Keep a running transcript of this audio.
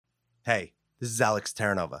Hey, this is Alex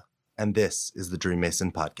Terranova, and this is the Dream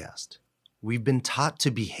Mason Podcast. We've been taught to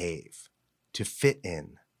behave, to fit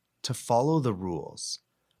in, to follow the rules,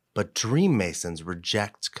 but Dream Masons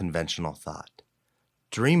reject conventional thought.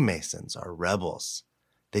 Dream Masons are rebels.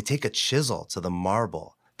 They take a chisel to the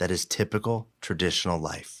marble that is typical traditional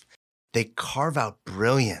life. They carve out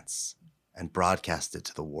brilliance and broadcast it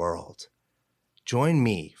to the world. Join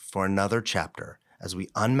me for another chapter as we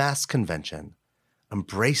unmask convention,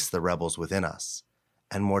 embrace the rebels within us,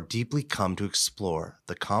 and more deeply come to explore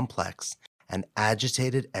the complex and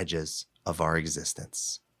agitated edges of our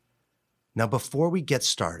existence. Now, before we get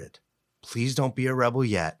started, please don't be a rebel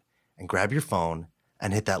yet and grab your phone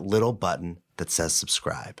and hit that little button that says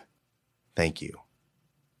subscribe. Thank you.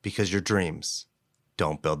 Because your dreams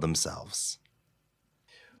don't build themselves.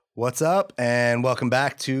 What's up, and welcome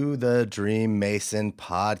back to the Dream Mason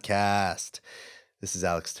Podcast. This is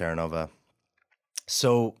Alex Terranova.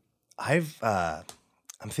 So I'm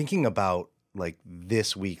thinking about like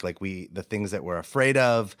this week, the things that we're afraid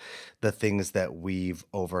of, the things that we've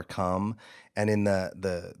overcome, and in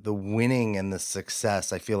the winning and the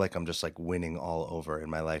success, I feel like I'm just like winning all over in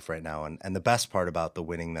my life right now. And the best part about the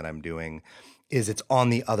winning that I'm doing is it's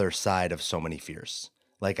on the other side of so many fears.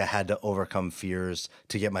 Like I had to overcome fears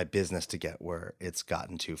to get my business to get where it's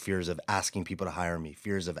gotten to, fears of asking people to hire me,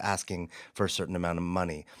 fears of asking for a certain amount of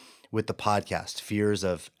money with the podcast, fears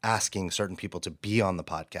of asking certain people to be on the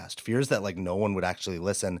podcast, fears that like no one would actually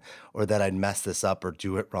listen or that I'd mess this up or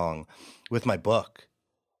do it wrong. With my book,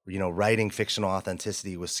 writing fictional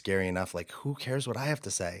authenticity was scary enough. Like, who cares what I have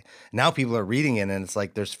to say? Now people are reading it and it's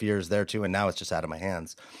like there's fears there too. And now it's just out of my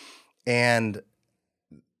hands. And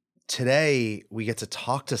today we get to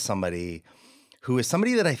talk to somebody who is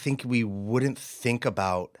somebody that I think we wouldn't think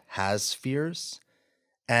about has fears.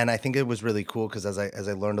 And I think it was really cool because as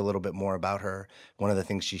I learned a little bit more about her, one of the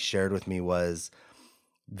things she shared with me was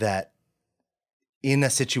that in a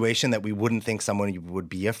situation that we wouldn't think someone would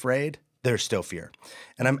be afraid, there's still fear.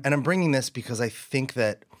 And I'm bringing this because I think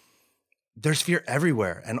that there's fear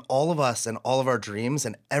everywhere, and all of us and all of our dreams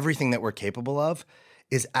and everything that we're capable of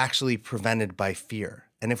is actually prevented by fear.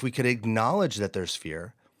 And if we could acknowledge that there's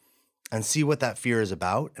fear and see what that fear is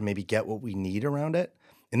about and maybe get what we need around it,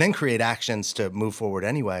 and then create actions to move forward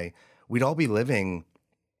anyway, we'd all be living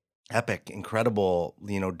epic, incredible,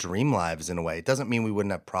 dream lives in a way. It doesn't mean we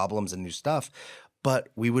wouldn't have problems and new stuff, but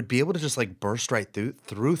we would be able to just like burst right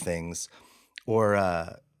through things, or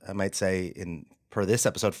I might say per this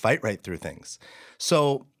episode, fight right through things.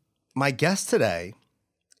 So my guest today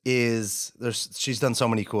she's done so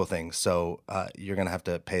many cool things. So you're going to have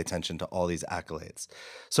to pay attention to all these accolades.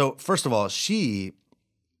 So first of all, she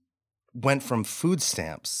went from food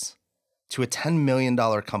stamps to a $10 million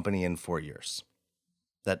company in 4 years.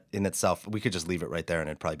 That in itself, we could just leave it right there and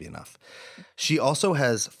it'd probably be enough. She also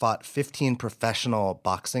has fought 15 professional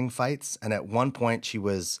boxing fights. And at one point she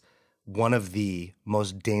was one of the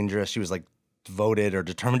most dangerous. She was like voted or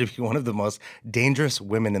determined to be one of the most dangerous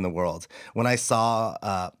women in the world. When I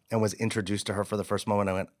saw and was introduced to her for the first moment,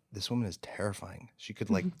 I went, this woman is terrifying. She could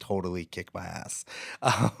like totally kick my ass.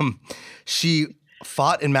 She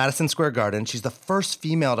fought in Madison Square Garden. She's the first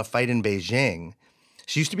female to fight in Beijing.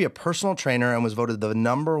 She used to be a personal trainer and was voted the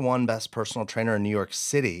 #1 best personal trainer in New York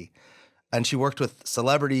City. And she worked with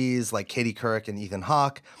celebrities like Katie Couric and Ethan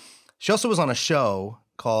Hawke. She also was on a show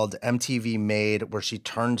called MTV Made where she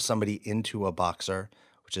turned somebody into a boxer,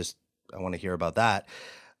 I want to hear about that.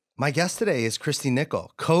 My guest today is Cristy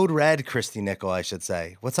Nickel, Code Red Cristy Nickel, I should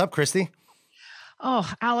say. What's up, Cristy?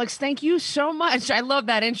 Oh, Alex, thank you so much. I love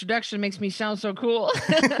that introduction. It makes me sound so cool.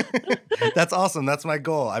 That's awesome. That's my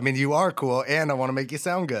goal. I mean, you are cool, and I want to make you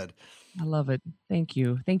sound good. I love it. Thank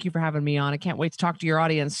you. Thank you for having me on. I can't wait to talk to your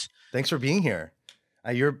audience. Thanks for being here.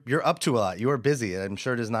 You're up to a lot. You are busy, and I'm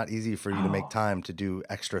sure it is not easy for you to make time to do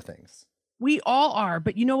extra things. We all are,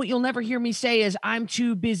 but you know what you'll never hear me say is I'm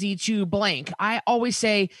too busy to blank. I always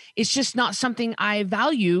say it's just not something I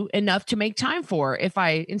value enough to make time for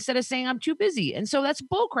instead of saying I'm too busy. And so that's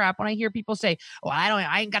bullcrap when I hear people say, oh,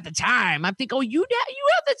 I ain't got the time. I'm thinking, oh, you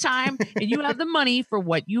have the time and you have the money for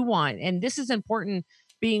what you want. And this is important.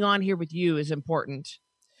 Being on here with you is important.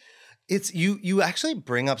 It's you actually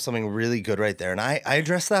bring up something really good right there. And I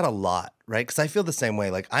address that a lot, right? Because I feel the same way.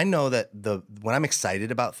 Like I know that when I'm excited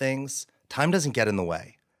about things, time doesn't get in the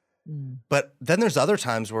way. But then there's other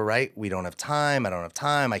times where, right, we don't have time. I don't have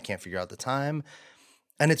time. I can't figure out the time.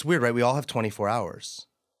 And it's weird, right? We all have 24 hours.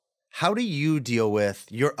 How do you deal with,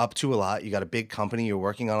 you're up to a lot. You got a big company. You're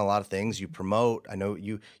working on a lot of things. You promote. I know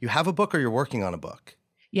you have a book or you're working on a book.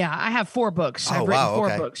 Yeah, I have 4 books. Oh, I've written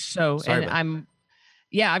 4 books. So, Sorry, and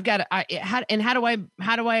Yeah, I've got how do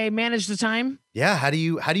I manage the time? Yeah, how do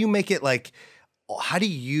you make it like how do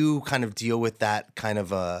you kind of deal with that kind of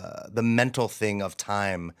the mental thing of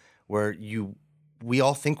time where we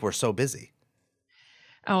all think we're so busy?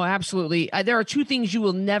 Oh, absolutely. There are two things you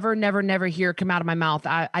will never, never, never hear come out of my mouth.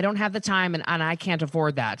 I don't have the time and I can't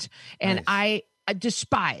afford that. And Nice. I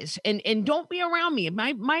despise and don't be around me.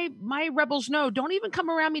 My rebels know. Don't even come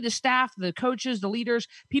around me. The staff, the coaches, the leaders,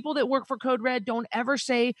 people that work for Code Red. Don't ever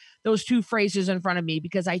say those two phrases in front of me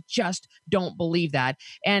because I just don't believe that.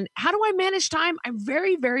 And how do I manage time? I'm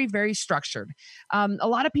very, very, very structured. A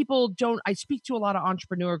lot of people don't. I speak to a lot of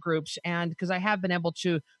entrepreneur groups, and because I have been able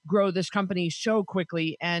to grow this company so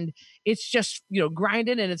quickly, and it's just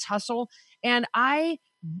grinding and it's hustle. And I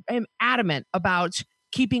am adamant about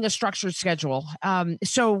keeping a structured schedule.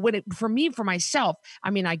 So for me, for myself, I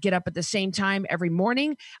mean, I get up at the same time every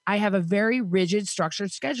morning. I have a very rigid,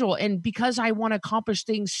 structured schedule. And because I want to accomplish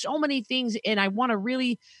things, so many things, and I want to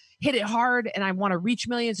really hit it hard and I want to reach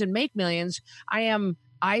millions and make millions,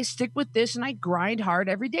 I stick with this and I grind hard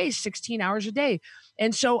every day, 16 hours a day.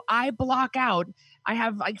 And so I block out, I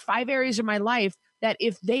have like 5 areas of my life that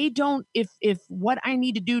if they don't, if what I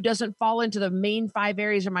need to do doesn't fall into the main 5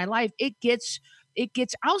 areas of my life, it gets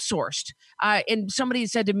outsourced. And somebody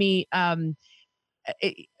said to me,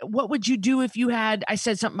 "What would you do if you had?" I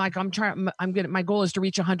said something like, I'm gonna. My goal is to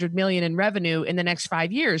reach 100 million in revenue in the next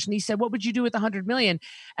 5 years." And he said, "What would you do with 100 million?"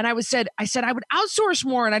 And I said I would outsource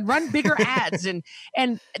more and I'd run bigger ads. And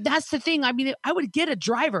that's the thing. I mean, I would get a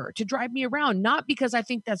driver to drive me around, not because I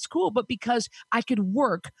think that's cool, but because I could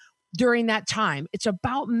work during that time. It's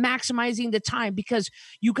about maximizing the time because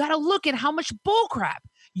you got to look at how much bull crap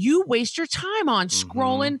you waste your time on Mhm.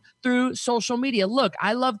 scrolling through social media. Look,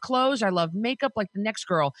 I love clothes, I love makeup like the next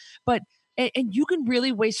girl, but and you can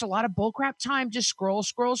really waste a lot of bullcrap time just scroll,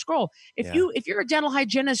 scroll, scroll. Yeah. If you're a dental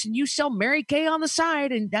hygienist and you sell Mary Kay on the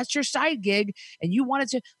side and that's your side gig and you wanted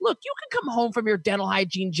to look, you can come home from your dental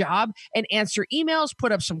hygiene job and answer emails,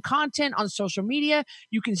 put up some content on social media.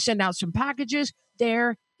 You can send out some packages.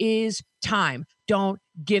 There is time. Don't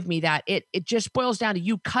give me that. It just boils down to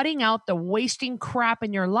you cutting out the wasting crap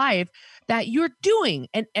in your life that you're doing.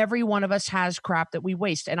 And every one of us has crap that we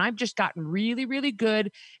waste. And I've just gotten really, really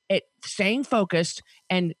good at staying focused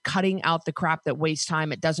and cutting out the crap that wastes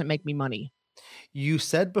time. It doesn't make me money. You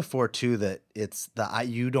said before too that it's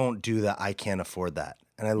you don't do the I can't afford that.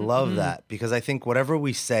 And I love Mm-mm, that because I think whatever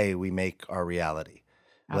we say, we make our reality.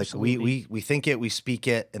 Like absolutely. we think it, we speak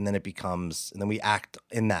it, and then it becomes, and then we act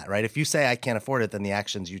in that, right? If you say I can't afford it, then the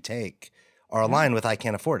actions you take are Yeah. aligned with I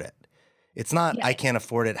can't afford it. It's not Yeah. I can't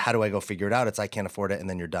afford it. How do I go figure it out? It's I can't afford it, and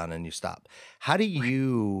then you're done and you stop. How do Right.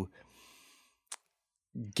 you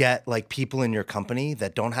get like people in your company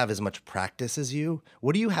that don't have as much practice as you?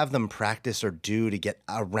 What do you have them practice or do to get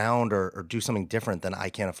around or do something different than I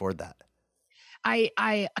can't afford that?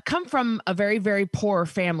 I come from a very, very poor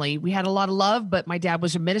family. We had a lot of love, but my dad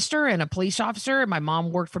was a minister and a police officer, and my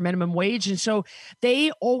mom worked for minimum wage. And so they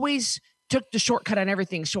always took the shortcut on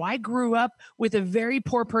everything. So I grew up with a very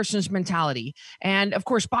poor person's mentality. And of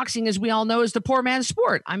course, boxing, as we all know, is the poor man's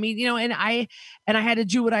sport. I mean, and I had to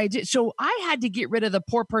do what I did. So I had to get rid of the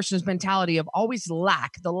poor person's mentality of always the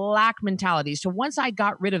lack mentality. So once I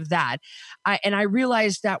got rid of that, I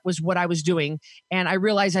realized that was what I was doing. And I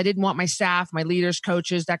realized I didn't want my staff, my leaders,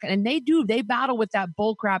 coaches, and they battle with that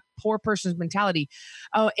bullcrap poor person's mentality.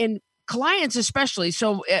 And clients especially.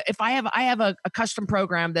 So if I have a custom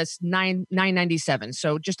program that's nine ninety seven,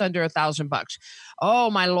 so just under $1,000. Oh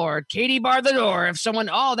my lord, Katie bar the door. If someone,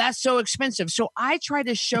 oh, that's so expensive. So I try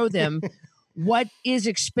to show them what is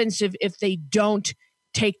expensive if they don't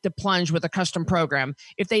take the plunge with a custom program.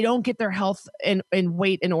 If they don't get their health and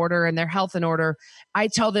weight in order and their health in order, I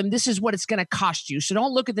tell them this is what it's going to cost you. So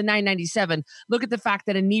don't look at the 997. Look at the fact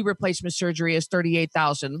that a knee replacement surgery is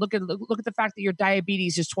 38,000. Look at the fact that your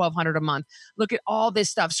diabetes is 1,200 a month. Look at all this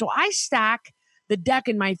stuff. So I stack the deck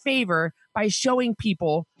in my favor by showing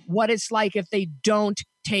people what it's like if they don't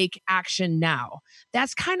take action now.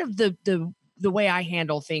 That's kind of the way I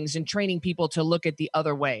handle things and training people to look at the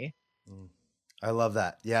other way. Mm. I love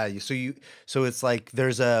that. Yeah. So it's like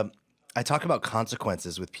I talk about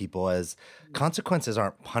consequences with people as consequences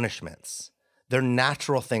aren't punishments. They're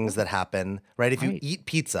natural things that happen, right? If you Right. eat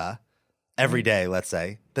pizza every Right. day, let's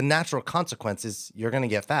say, the natural consequence is you're going to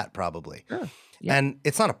get fat probably. Sure. Yep. And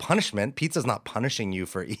it's not a punishment. Pizza's not punishing you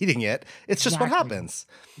for eating it. It's just what Exactly. happens.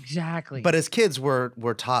 Exactly. But as kids,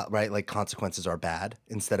 we're taught, right? Like consequences are bad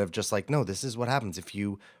instead of just like, no, this is what happens.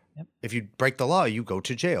 Yep. If you break the law, you go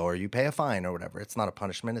to jail or you pay a fine or whatever. It's not a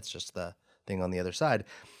punishment. It's just the thing on the other side.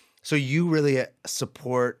 So you really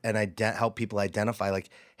support and help people identify like,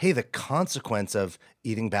 hey, the consequence of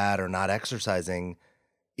eating bad or not exercising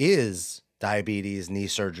is diabetes, knee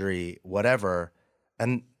surgery, whatever.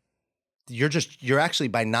 And you're actually,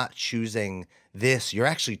 by not choosing this, you're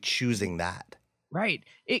actually choosing that. Right.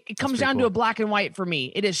 It comes down to a black and white for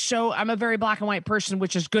me. It is so, I'm a very black and white person,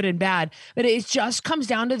 which is good and bad, but it just comes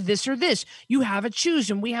down to this or this. You have a choose,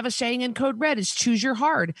 and we have a saying in Code Red, is choose your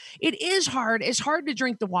hard. It is hard. It's hard to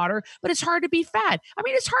drink the water, but it's hard to be fat. I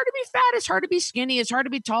mean, it's hard to be fat. It's hard to be skinny. It's hard to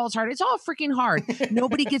be tall. It's hard. It's all freaking hard.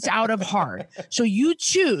 Nobody gets out of hard. So you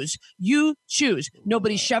choose.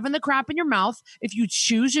 Nobody's shoving the crap in your mouth. If you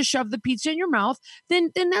choose to shove the pizza in your mouth,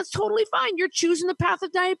 then that's totally fine. You're choosing the path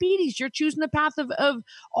of diabetes. You're choosing the path of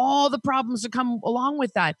all the problems that come along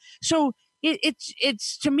with that. So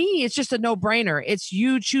it's to me, it's just a no-brainer. It's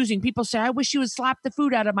you choosing. People say, I wish you would slap the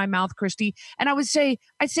food out of my mouth, Cristy. And I'd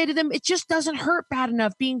say to them, it just doesn't hurt bad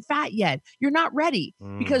enough being fat yet. You're not ready.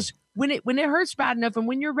 Because when it hurts bad enough and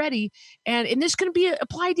when you're ready, and this can be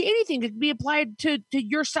applied to anything. It can be applied to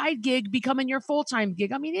your side gig becoming your full-time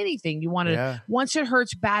gig. I mean, anything you want to, once it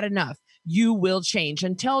hurts bad enough, you will change.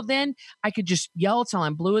 Until then, I could just yell till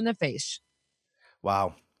I'm blue in the face.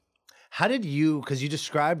 Wow. How did you, because you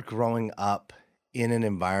described growing up in an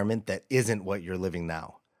environment that isn't what you're living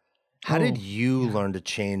now. How did you learn to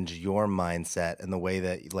change your mindset and the way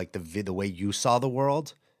that, like the way you saw the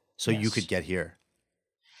world so you could get here?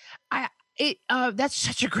 That's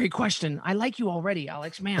such a great question. I like you already,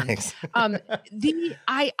 Alex, man. Thanks.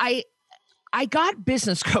 I got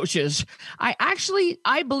business coaches.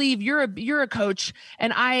 I believe you're a coach,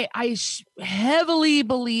 and I heavily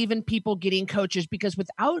believe in people getting coaches, because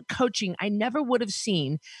without coaching, I never would have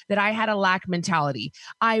seen that I had a lack mentality.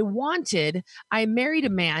 I married a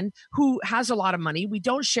man who has a lot of money. We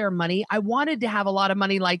don't share money. I wanted to have a lot of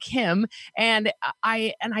money like him. And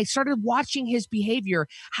I started watching his behavior.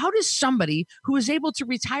 How does somebody who is able to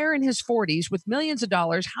retire in his 40s with millions of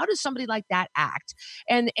dollars, how does somebody like that act?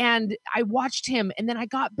 And I watched him, and then I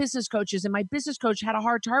got business coaches, and my business coach had a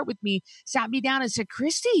heart to heart with me, sat me down and said,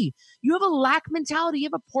 Cristy, you have a lack mentality. You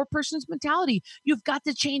have a poor person's mentality. You've got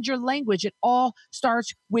to change your language. It all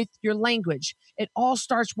starts with your language. It all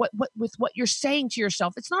starts with what you're saying to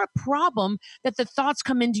yourself. It's not a problem that the thoughts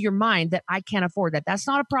come into your mind that I can't afford that. That's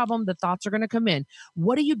not a problem. The thoughts are going to come in.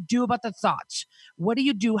 What do you do about the thoughts? What do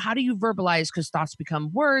you do? How do you verbalize? Because thoughts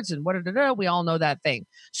become words, and we all know that thing.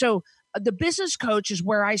 So the business coach is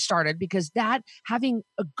where I started, because that, having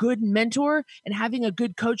a good mentor and having a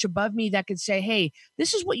good coach above me that could say, hey,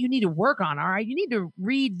 this is what you need to work on. All right. You need to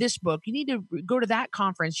read this book. You need to go to that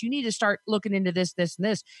conference. You need to start looking into this, this, and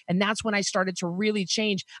this. And that's when I started to really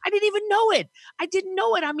change. I didn't even know it. I didn't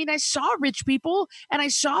know it. I mean, I saw rich people, and I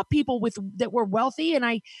saw people that were wealthy, and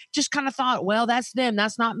I just kind of thought, well, that's them.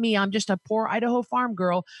 That's not me. I'm just a poor Idaho farm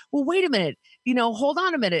girl. Well, wait a minute. Hold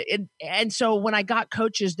on a minute. And so when I got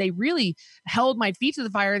coaches, they really held my feet to the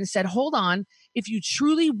fire and said, hold on, if you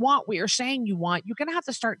truly want what you're saying you want, you're going to have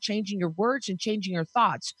to start changing your words and changing your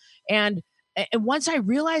thoughts. And once I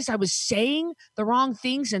realized I was saying the wrong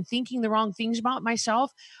things and thinking the wrong things about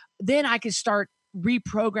myself, then I could start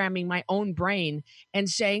reprogramming my own brain and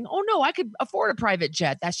saying, oh no, I could afford a private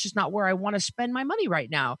jet. That's just not where I want to spend my money right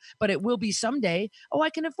now, but it will be someday. Oh, I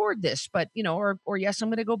can afford this, but or yes, I'm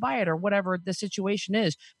going to go buy it, or whatever the situation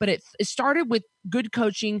is. But it started with good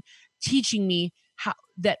coaching, teaching me how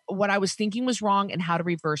that what I was thinking was wrong and how to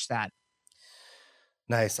reverse that.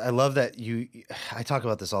 Nice. I love that I talk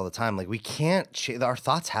about this all the time. Like, we can't our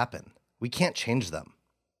thoughts happen. We can't change them.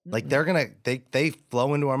 Like, they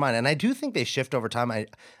flow into our mind. And I do think they shift over time. I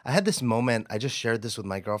had this moment, I just shared this with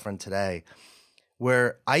my girlfriend today,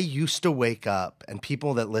 where I used to wake up, and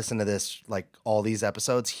people that listen to this, like all these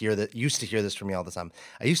episodes, used to hear this from me all the time.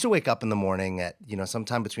 I used to wake up in the morning at,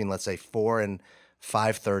 sometime between, let's say, 4 and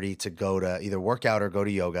 5:30 to go to either work out or go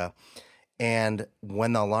to yoga. And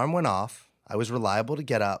when the alarm went off, I was reliable to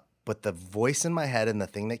get up, but the voice in my head and the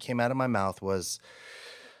thing that came out of my mouth was,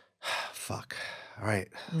 fuck. All right,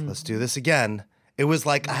 let's do this again. It was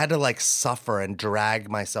like I had to suffer and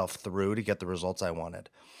drag myself through to get the results I wanted.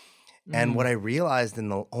 And what I realized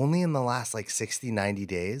only in the last 60, 90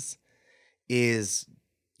 days is,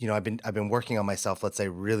 I've been working on myself, let's say,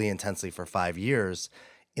 really intensely for 5 years.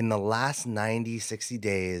 In the last 90, 60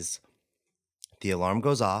 days, the alarm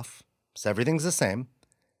goes off, so everything's the same,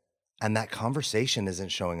 and that conversation isn't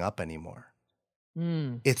showing up anymore.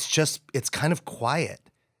 It's kind of quiet.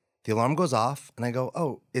 The alarm goes off, and I go,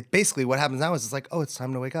 oh, basically what happens now is it's like, oh, it's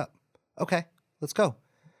time to wake up. Okay, let's go.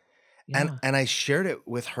 Yeah. And I shared it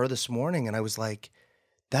with her this morning, and I was like,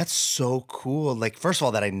 that's so cool. Like, first of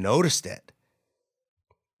all, that I noticed it.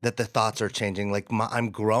 that the thoughts are changing. Like I'm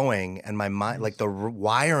growing and my mind, like the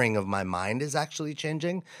wiring of my mind is actually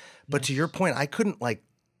changing. But to your point, I couldn't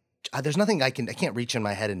there's nothing I can't reach in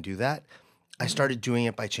my head and do that. I started doing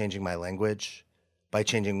it by changing my language, by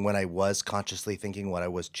changing when I was consciously thinking, what I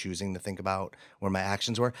was choosing to think about, where my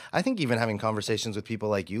actions were. I think even having conversations with people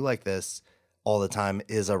like you like this all the time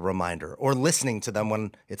is a reminder, or listening to them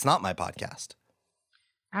when it's not my podcast.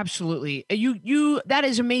 Absolutely. That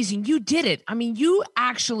is amazing. You did it. I mean, you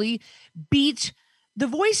actually beat the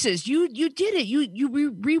voices. You did it. You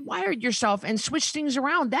rewired yourself and switched things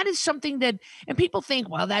around. That is something that, and people think,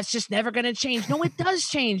 well, that's just never going to change. No, it does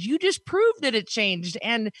change. You just proved that it changed.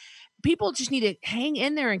 And people just need to hang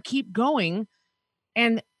in there and keep going.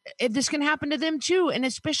 And this can happen to them too. And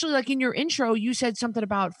especially like in your intro, you said something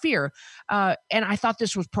about fear. And I thought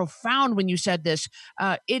this was profound when you said this.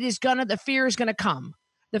 The fear is going to come.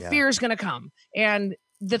 The fear is going to come, and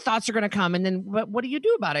the thoughts are going to come. And then what do you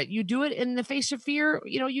do about it? You do it in the face of fear.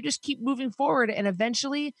 You just keep moving forward. And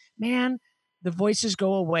eventually, man, the voices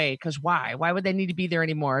go away. Because why? Why would they need to be there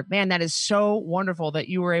anymore? Man, that is so wonderful that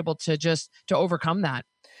you were able to overcome that.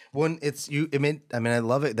 When it's you, I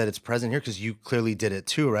love it that it's present here because you clearly did it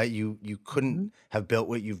too, right? You couldn't have built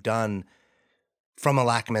what you've done from a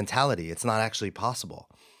lack mentality. It's not actually possible.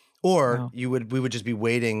 Or we would just be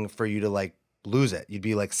waiting for you to lose it. You'd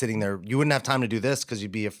be sitting there. You wouldn't have time to do this because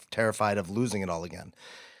you'd be terrified of losing it all again.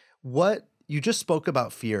 What you just spoke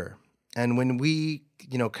about fear. And when we,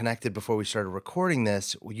 connected before we started recording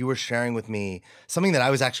this, you were sharing with me something that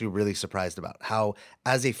I was actually really surprised about. How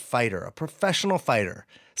as a fighter, a professional fighter,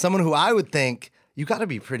 someone who I would think you got to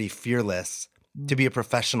be pretty fearless to be a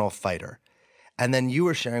professional fighter. And then you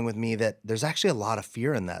were sharing with me that there's actually a lot of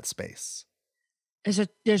fear in that space.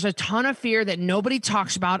 There's a ton of fear that nobody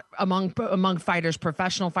talks about among fighters,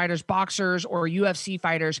 professional fighters, boxers, or UFC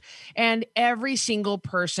fighters. And every single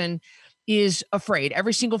person is afraid.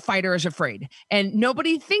 Every single fighter is afraid. And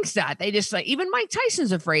nobody thinks that. They just even Mike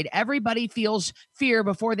Tyson's afraid. Everybody feels fear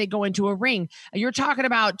before they go into a ring. You're talking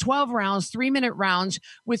about 12 rounds, 3-minute rounds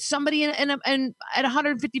with somebody at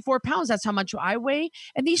 154 pounds. That's how much I weigh.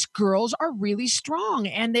 And these girls are really strong,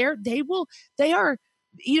 and they are.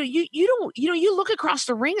 You look across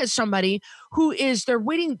the ring at somebody who they're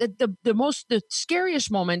waiting. The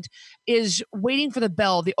scariest moment is waiting for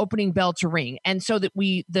the opening bell to ring. And so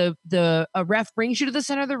that a ref brings you to the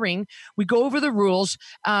center of the ring. We go over the rules.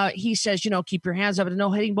 He says, keep your hands up and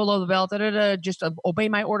no hitting below the belt, just obey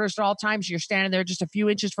my orders at all times. You're standing there just a few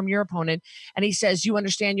inches from your opponent. And he says, you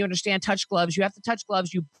understand, touch gloves. You have to touch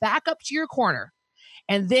gloves. You back up to your corner.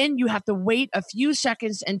 And then you have to wait a few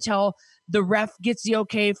seconds until the ref gets the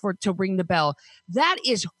okay to ring the bell. That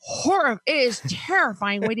is horrible. It is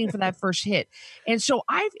terrifying waiting for that first hit. And so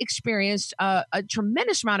I've experienced a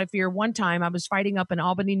tremendous amount of fear. One time I was fighting up in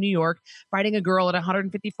Albany, New York, fighting a girl at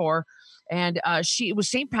 154. And it was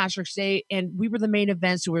St. Patrick's Day, and we were the main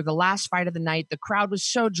event, so we were the last fight of the night. The crowd was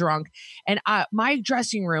so drunk, and my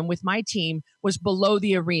dressing room with my team was below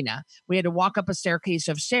the arena. We had to walk up a staircase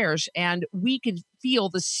of stairs, and we could feel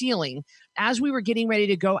the ceiling as we were getting ready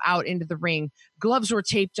to go out into the ring. Gloves were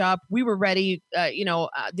taped up. We were ready.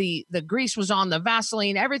 The grease was on, the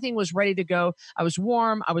Vaseline. Everything was ready to go. I was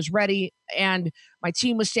warm. I was ready. And my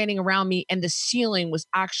team was standing around me, and the ceiling was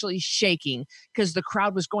actually shaking because the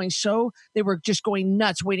crowd was they were just going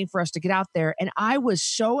nuts waiting for us to get out there. And I was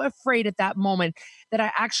so afraid at that moment that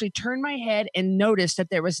I actually turned my head and noticed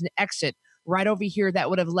that there was an exit right over here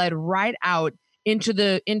that would have led right out into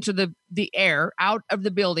the air, out of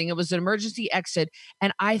the building. It was an emergency exit.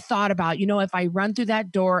 And I thought about, if I run through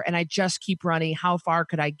that door and I just keep running, how far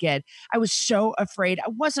could I get? I was so afraid. I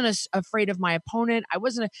wasn't afraid of my opponent. I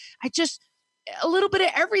just a little bit of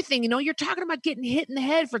everything. You're talking about getting hit in the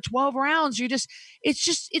head for 12 rounds.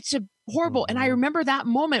 It's a horrible. And I remember that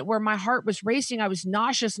moment where my heart was racing. I was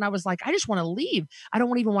nauseous, and I was like, I just want to leave. I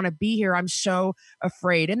don't even want to be here. I'm so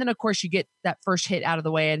afraid. And then of course you get that first hit out of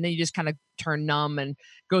the way, and then you just kind of turn numb and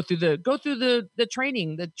go through the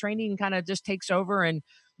training. The training kind of just takes over, and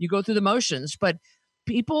you go through the motions. But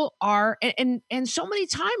people are, and so many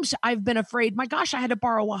times I've been afraid. My gosh, I had to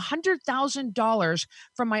borrow $100,000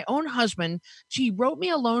 from my own husband. She wrote me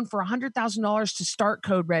a loan for $100,000 to start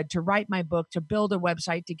Code Red, to write my book, to build a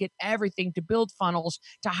website, to get everything, to build funnels,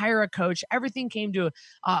 to hire a coach. Everything came to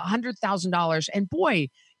 $100,000. And boy,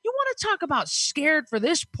 you want to talk about scared for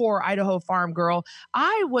this poor Idaho farm girl.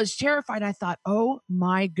 I was terrified. I thought, oh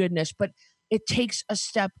my goodness, but it takes a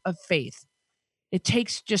step of faith. It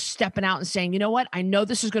takes just stepping out and saying, you know what? I know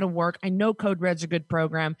this is going to work. I know Code Red's a good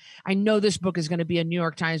program. I know this book is going to be a New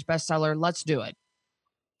York Times bestseller. Let's do it.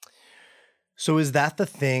 So is that the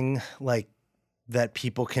thing? that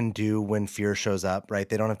people can do when fear shows up, right?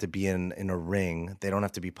 They don't have to be in a ring. They don't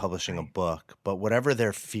have to be publishing a book, but whatever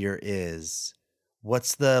their fear is,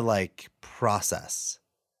 what's the like process?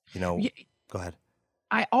 Yeah, Go ahead.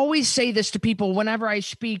 I always say this to people whenever I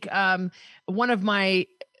speak. One of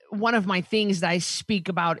my things that I speak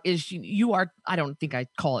about is you are, I don't think I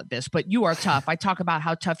call it this, but you are tough. I talk about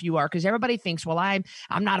how tough you are because everybody thinks, well, I'm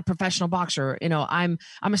not a professional boxer. I'm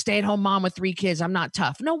a stay-at-home mom with 3 kids. I'm not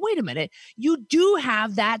tough. No, wait a minute. You do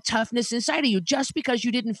have that toughness inside of you. Just because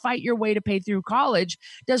you didn't fight your way to pay through college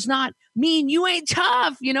does not mean you ain't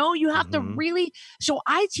tough. You have to really. So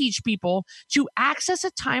I teach people to access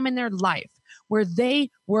a time in their life where they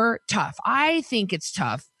were tough. I think it's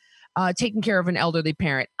tough taking care of an elderly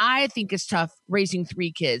parent. I think it's tough raising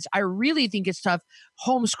 3 kids. I really think it's tough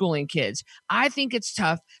homeschooling kids. I think it's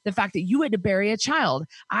tough the fact that you had to bury a child.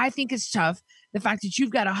 I think it's tough the fact that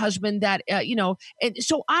you've got a husband that, and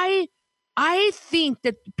so I think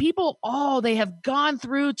that people, they have gone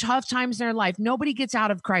through tough times in their life. Nobody gets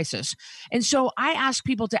out of crisis. And so I ask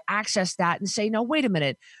people to access that and say, no, wait a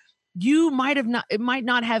minute. It might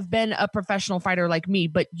not have been a professional fighter like me,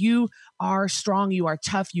 but you are strong, you are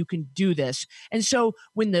tough, you can do this. And so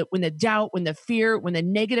when the doubt, when the fear, when the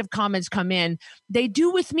negative comments come in, they do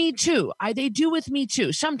with me too. They do with me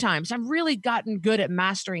too. Sometimes I've really gotten good at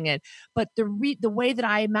mastering it, but the way that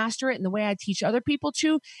I master it and the way I teach other people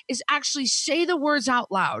to is actually say the words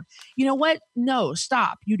out loud. You know what? No,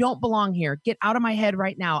 stop. You don't belong here. Get out of my head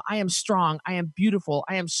right now. I am strong. I am beautiful.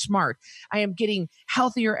 I am smart. I am getting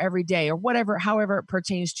healthier every day, or whatever, however it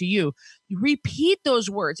pertains to you. You repeat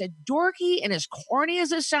those words, as dorky and as corny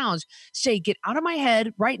as it sounds. Say, get out of my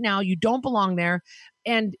head right now. You don't belong there.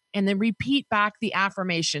 And then repeat back the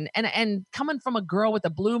affirmation. And coming from a girl with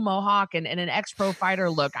a blue mohawk and an ex-pro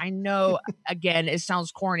fighter look, I know, again, it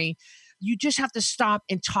sounds corny. You just have to stop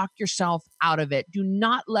and talk yourself out of it. Do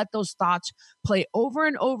not let those thoughts play over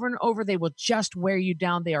and over and over. They will just wear you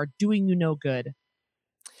down. They are doing you no good.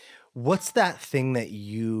 What's that thing that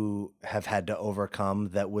you have had to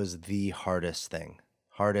overcome that was the hardest thing?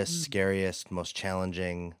 Hardest, scariest, most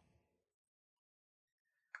challenging?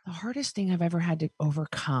 The hardest thing I've ever had to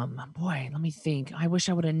overcome. Boy, let me think. I wish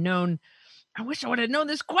I would have known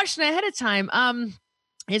this question ahead of time.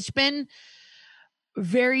 It's been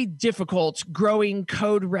very difficult growing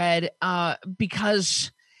Code Red because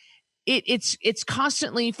it's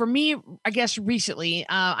constantly, for me, I guess recently,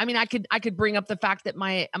 I could bring up the fact that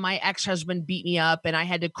my ex-husband beat me up and I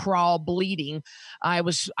had to crawl bleeding. I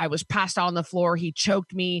was passed out on the floor. He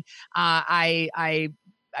choked me. I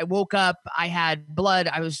woke up, I had blood.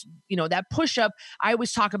 I was, that push-up I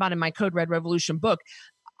always talk about in my Code Red Revolution book.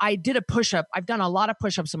 I did a push-up. I've done a lot of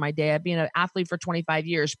push-ups in my day. I've been an athlete for 25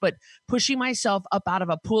 years, but pushing myself up out of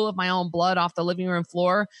a pool of my own blood off the living room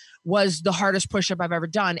floor was the hardest push-up I've ever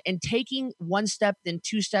done. And taking 1 step, then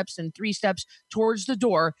 2 steps, then 3 steps towards the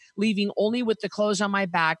door, leaving only with the clothes on my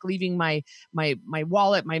back, leaving my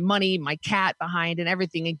wallet, my money, my cat behind and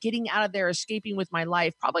everything, and getting out of there, escaping with my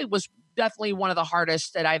life, probably was definitely one of the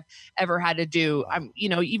hardest that I've ever had to do.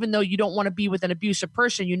 Even though you don't want to be with an abusive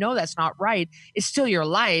person, that's not right. It's still your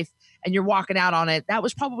life and you're walking out on it. That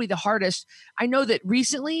was probably the hardest. I know that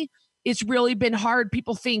recently it's really been hard.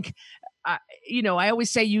 People think, I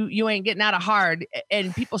always say you ain't getting out of hard.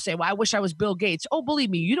 And people say, well, I wish I was Bill Gates. Oh, believe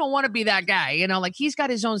me, you don't want to be that guy. Like he's got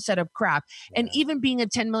his own set of crap. Yeah. And even being a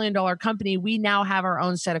 $10 million company, we now have our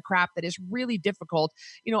own set of crap that is really difficult.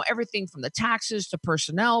 Everything from the taxes to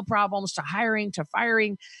personnel problems to hiring to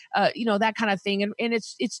firing, that kind of thing. And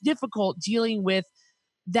it's difficult dealing with.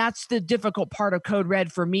 That's the difficult part of Code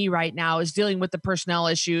Red for me right now, is dealing with the personnel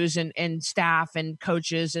issues and staff and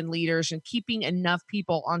coaches and leaders and keeping enough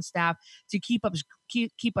people on staff to keep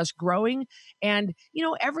us growing. And,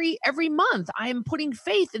 every month I am putting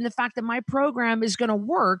faith in the fact that my program is going to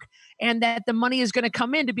work and that the money is going to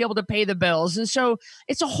come in to be able to pay the bills. And so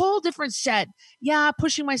it's a whole different set. Yeah,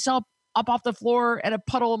 pushing myself up off the floor at a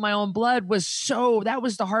puddle of my own blood that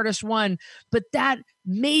was the hardest one, but that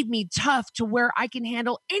made me tough to where I can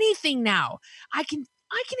handle anything now. I can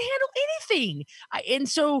handle anything. And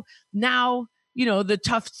so now, the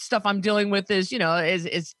tough stuff I'm dealing with is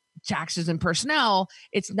taxes and personnel.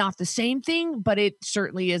 It's not the same thing, but it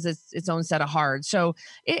certainly is its own set of hard. So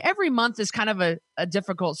every month is kind of a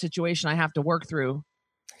difficult situation I have to work through.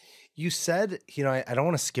 You said, I don't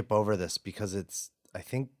want to skip over this because I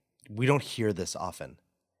think we don't hear this often.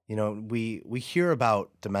 We hear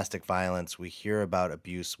about domestic violence, we hear about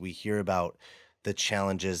abuse, we hear about the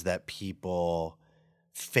challenges that people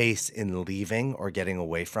face in leaving or getting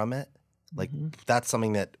away from it. Like that's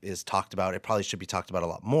something that is talked about. It probably should be talked about a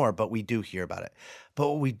lot more, but we do hear about it. But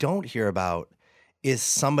what we don't hear about is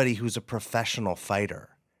somebody who's a professional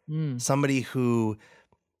fighter, Mm. somebody who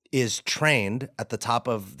is trained at the top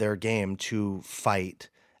of their game to fight,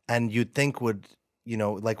 and you'd think would,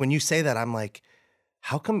 like when you say that, I'm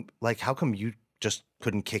how come you just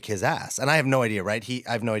couldn't kick his ass? And I have no idea, right?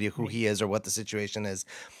 I have no idea who Right. he is or what the situation is.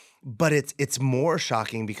 But it's more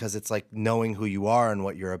shocking because it's like knowing who you are and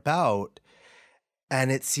what you're about.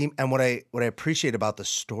 And what I appreciate about the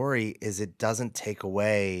story is it doesn't take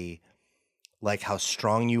away like how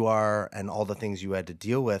strong you are and all the things you had to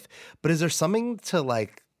deal with. But is there something to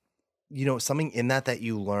like, something in that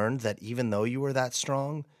you learned that even though you were that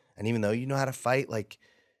strong and even though you know how to fight, like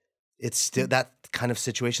it's still that kind of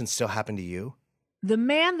situation still happened to you? The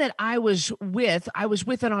man that I was with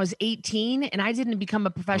when I was 18, and I didn't become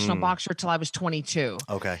a professional Mm, boxer till I was 22.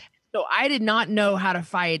 okay. So I did not know how to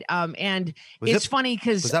fight. And Was it's it funny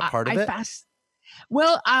was because that part of I it? fast.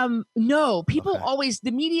 Well, no, people Okay. always,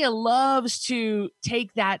 the media loves to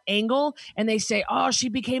take that angle and they say, oh, she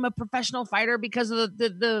became a professional fighter because of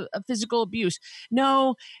the physical abuse.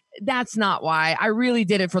 No, that's not why. I really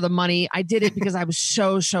did it for the money. I did it because I was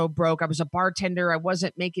so broke. I was a bartender. I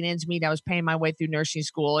wasn't making ends meet. I was paying my way through nursing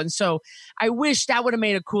school. And so I wish that would have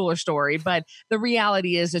made a cooler story. But the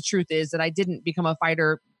reality is, the truth is that I didn't become a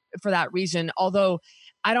fighter for that reason. Although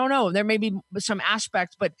I don't know, there may be some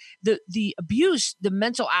aspect, but the abuse, the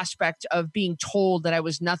mental aspect of being told that I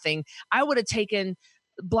was nothing, I would have taken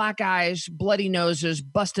black eyes, bloody noses,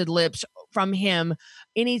 busted lips from him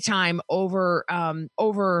anytime over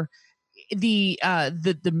the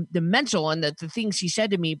mental and the things he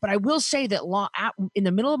said to me. But I will say that in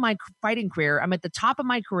the middle of my fighting career, I'm at the top of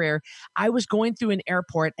my career. I was going through an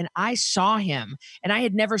airport and I saw him, and I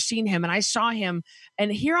had never seen him, and I saw him,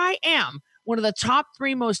 and here I am, one of the top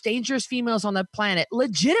three most dangerous females on the planet,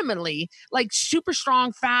 legitimately, like super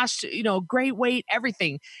strong, fast, great weight,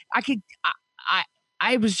 everything. I could, I,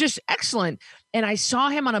 I was just excellent. And I saw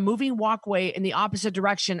him on a moving walkway in the opposite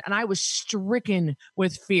direction, and I was stricken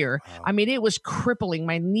with fear. I Wow. mean, it was crippling.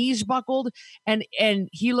 My knees buckled, and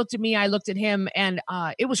he looked at me, I looked at him, and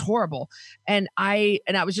it was horrible. And I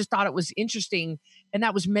was just thought it was interesting, and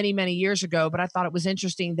that was many years ago. But I thought it was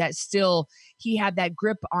interesting that still he had that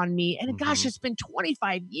grip on me. And gosh, Mhm. it's been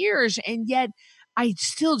 25 years, and yet I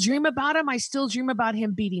still dream about him. I still dream about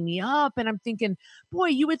him beating me up. And I'm thinking, boy,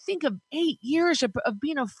 you would think of 8 years of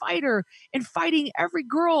being a fighter and fighting every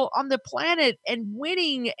girl on the planet and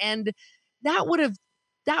winning. And that would have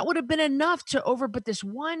that would have been enough to over, but this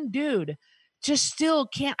one dude just still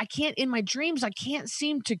can't. I can't, in my dreams, I can't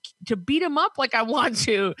seem to beat him up like I want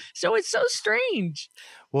to. So it's so strange.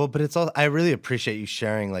 Well, but it's all I really appreciate you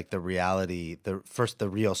sharing like the reality, the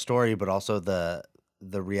real story, but also the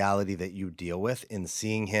reality that you deal with in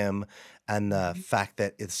seeing him and the Mhm. fact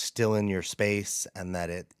that it's still in your space and that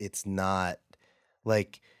it's not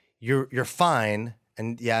like you're fine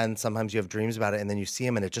and yeah, and sometimes you have dreams about it and then you see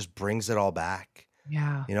him and it just brings it all back.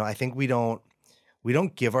 Yeah. I think we don't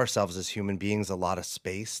give ourselves as human beings a lot of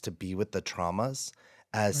space to be with the traumas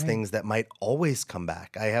as Right. things that might always come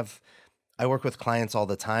back. I work with clients all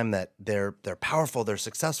the time that they're powerful, they're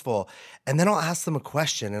successful, and then I'll ask them a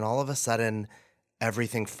question and all of a sudden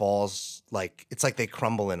everything falls like it's like they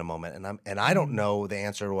crumble in a moment and I don't Mm, know the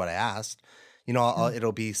answer to what I asked. sure.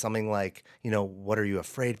 It'll be something like, what are you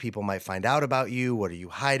afraid people might find out about you? What are you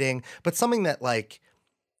hiding? But something that like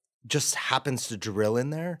just happens to drill in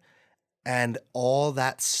there and all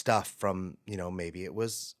that stuff from, maybe it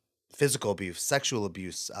was physical abuse, sexual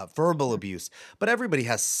abuse, verbal Sure. abuse, but everybody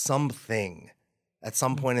has something at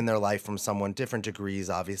some Mm, point in their life from someone, different degrees,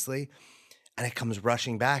 obviously. And it comes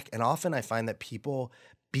rushing back. And often I find that people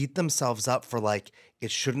beat themselves up for like,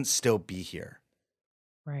 it shouldn't still be here.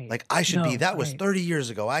 right. Like, I should be, No, that was right. 30 years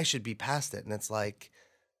ago. I should be past it. And it's like,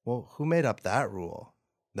 well, who made up that rule?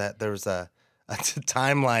 That there's a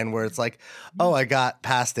timeline where it's like, oh, Yeah. I got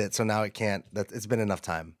past it. So now it can't, it's been enough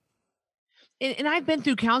time. And I've been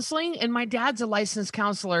through counseling, and my dad's a licensed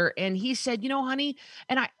counselor, and he said, honey,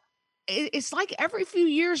 and it's like every few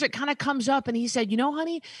years it kind of comes up, and he said,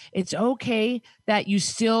 honey, it's okay that you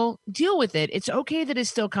still deal with it. It's okay that it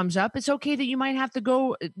still comes up. It's okay that you might have to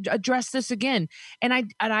go address this again. And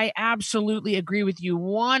I absolutely agree with you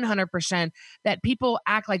 100% that people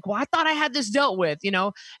act like, well, I thought I had this dealt with.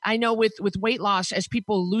 I know with weight loss, as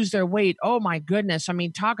people lose their weight, oh my goodness, I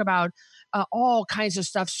mean, talk about all kinds of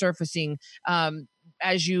stuff surfacing.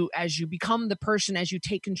 As you become the person, as you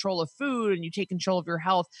take control of food and you take control of your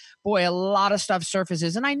health, boy, a lot of stuff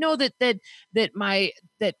surfaces. And I know that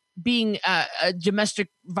being a domestic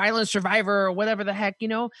violence survivor or whatever the heck,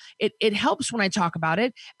 it helps when I talk about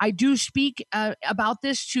it. I do speak about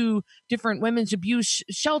this to different women's abuse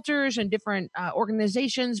shelters and different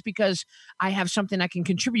organizations because I have something I can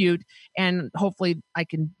contribute, and hopefully I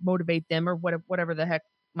can motivate them or whatever the heck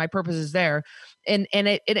my purpose is there. And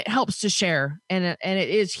it helps to share, and it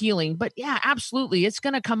is healing. But yeah, absolutely, it's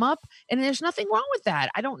going to come up, and there's nothing wrong with that.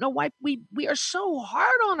 I don't know why we are so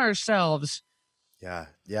hard on ourselves. Yeah,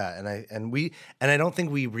 yeah, and I don't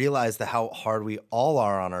think we realize how hard we all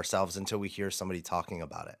are on ourselves until we hear somebody talking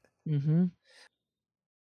about it. Mm-hmm.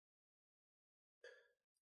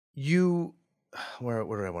 You, where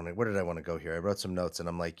did I want to go here? I wrote some notes, and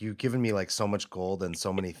I'm like, you've given me like so much gold and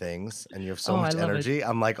so many things, and you have so Oh, I much love it. energy.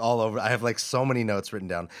 I'm like all over. I have like so many notes written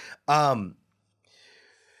down.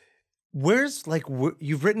 Where's like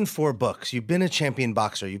you've written 4 books, you've been a champion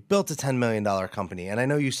boxer, you've built a $10 million company, and I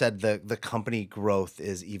know you said the company growth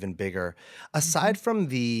is even bigger. Aside from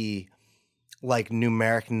the like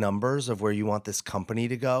numeric numbers of where you want this company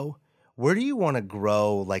to go, where do you want to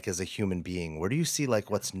grow like as a human being? Where do you see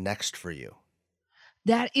like what's next for you?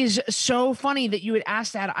 That is so funny that you would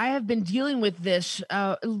ask that. I have been dealing with this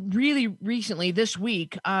really recently this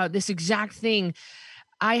week, this exact thing.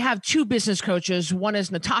 I have 2 business coaches. One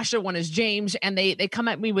is Natasha, one is James, and they come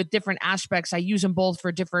at me with different aspects. I use them both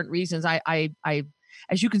for different reasons. I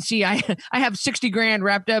as you can see, I I have 60 grand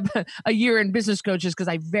wrapped up a year in business coaches because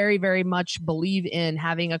I very, very much believe in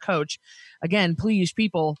having a coach. Again, please,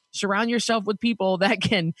 people, surround yourself with people that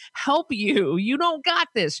can help you. You don't got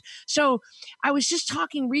this. So I was just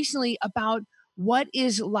talking recently about what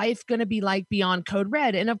is life going to be like beyond Code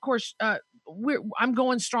Red, and of course, I'm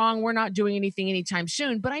going strong. We're not doing anything anytime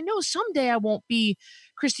soon, but I know someday I won't be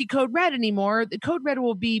Cristy Code Red anymore. The Code Red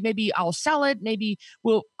will be, maybe I'll sell it. Maybe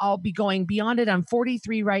I'll be going beyond it. I'm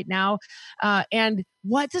 43 right now. And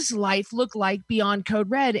what does life look like beyond Code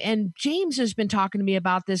Red? And James has been talking to me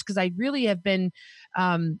about this because I really have been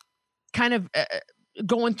kind of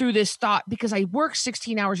going through this thought because I work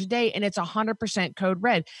 16 hours a day and it's 100% Code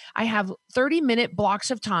Red. I have 30-minute blocks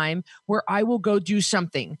of time where I will go do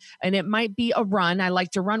something, and it might be a run. I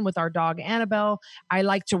like to run with our dog Annabelle. I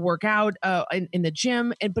like to work out in the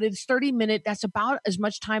gym, but it's 30-minute. That's about as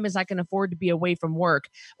much time as I can afford to be away from work,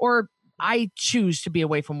 or I choose to be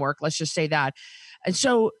away from work. Let's just say that. And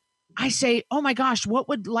so I say, oh my gosh, what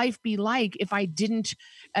would life be like if I didn't?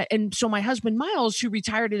 And so my husband Miles, who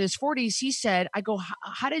retired in his 40s, he said, I go,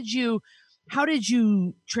 how did you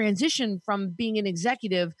transition from being an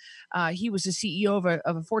executive? He was the CEO of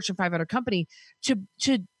a Fortune 500 company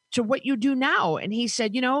to what you do now. And he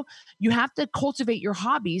said, you have to cultivate your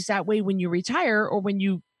hobbies. That way, when you retire or when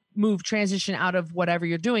you transition out of whatever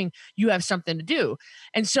you're doing, you have something to do.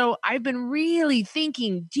 And so I've been really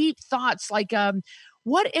thinking deep thoughts like,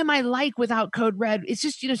 what am I like without Code Red? It's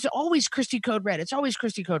just, it's always Cristy Code Red. It's always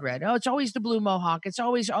Cristy Code Red. Oh, it's always the blue mohawk. It's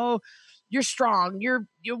always, oh, you're strong. You're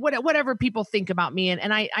whatever people think about me.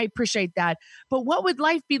 And I appreciate that. But what would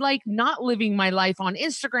life be like not living my life on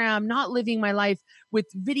Instagram, not living my life with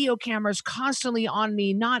video cameras constantly on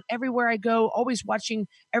me, not everywhere I go, always watching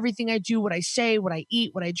everything I do, what I say, what I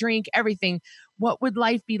eat, what I drink, everything. What would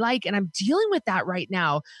life be like? And I'm dealing with that right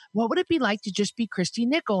now. What would it be like to just be Cristy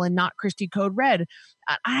Nickel and not Cristy Code Red?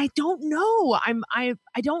 I don't know. I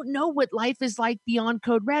don't know what life is like beyond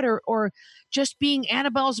Code Red, or just being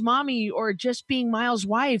Annabelle's mommy, or just being Miles'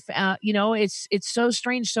 wife. It's so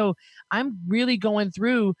strange. So I'm really going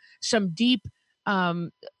through some deep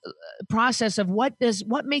process of what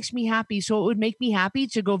makes me happy. So it would make me happy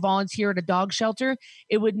to go volunteer at a dog shelter.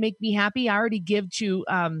 It would make me happy. I already give to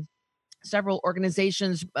several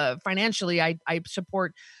organizations financially. I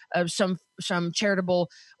support some charitable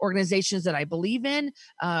organizations that I believe in,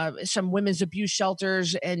 some women's abuse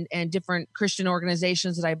shelters and different Christian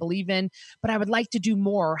organizations that I believe in. But I would like to do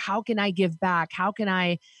more. How can I give back? How can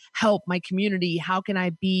I help my community? How can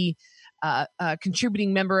I be a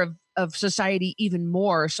contributing member of society even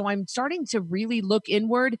more? So I'm starting to really look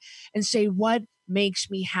inward and say, what makes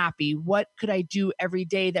me happy? What could I do every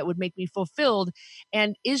day that would make me fulfilled?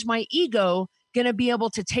 And is my ego going to be able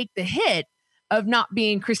to take the hit of not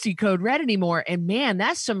being Cristy Code Red anymore? And man,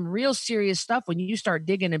 that's some real serious stuff when you start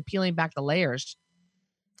digging and peeling back the layers.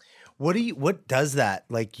 What does that,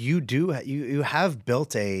 like, you have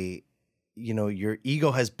built your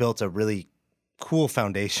ego has built a really cool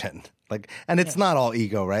foundation. Like, and it's not all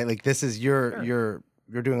ego, right? Like, this is you're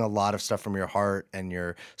doing a lot of stuff from your heart and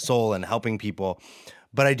your soul and helping people.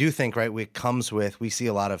 But I do think, right, we see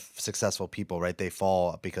a lot of successful people, right? They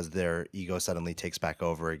fall because their ego suddenly takes back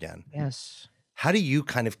over again. Yes. How do you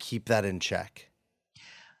kind of keep that in check?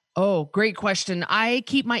 Oh, great question. I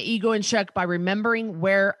keep my ego in check by remembering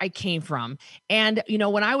where I came from. And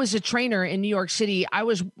when I was a trainer in New York City, I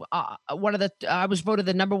was I was voted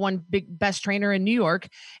the number one big best trainer in New York,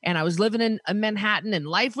 and I was living in Manhattan, and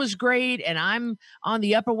life was great. And I'm on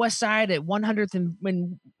the Upper West Side at 100th and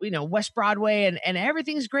when West Broadway, and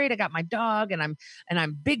everything's great. I got my dog, and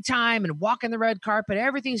I'm big time and walking the red carpet.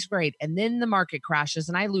 Everything's great, and then the market crashes,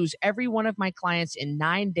 and I lose every one of my clients in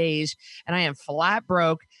 9 days, and I am flat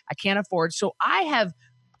broke. I can't afford. So I have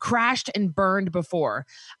crashed and burned before.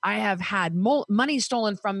 I have had money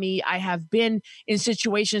stolen from me. I have been in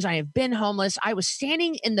situations, I have been homeless. I was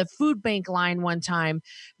standing in the food bank line one time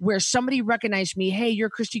where somebody recognized me. Hey, you're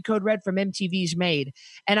Cristy Code Red from MTV's Made.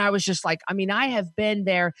 And I was just like, I mean, I have been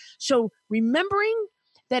there. So remembering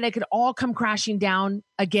that it could all come crashing down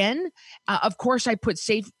again. Of course, I put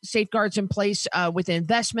safeguards in place with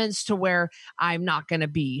investments to where I'm not going to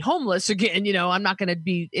be homeless again. I'm not going to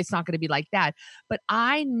be. It's not going to be like that. But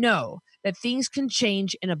I know that things can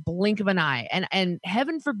change in a blink of an eye, and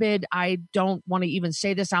heaven forbid I don't want to even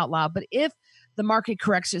say this out loud. But if the market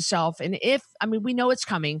corrects itself, and if I mean we know it's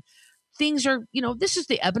coming, things are this is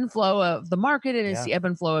the ebb and flow of the market, and it's Yeah. the ebb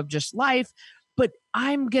and flow of just life. But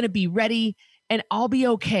I'm going to be ready and I'll be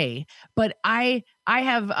okay. But I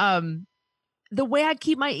have the way I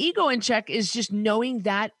keep my ego in check is just knowing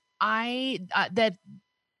that I that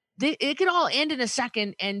it could all end in a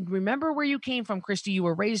second. And remember where you came from, Cristy. You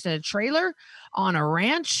were raised in a trailer on a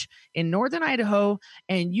ranch in northern Idaho,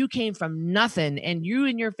 and you came from nothing. And you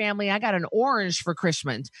and your family, I got an orange for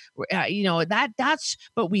Christmas. That's.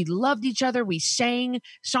 But we loved each other. We sang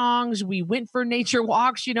songs. We went for nature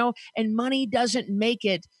walks. And money doesn't make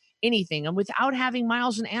it anything. And without having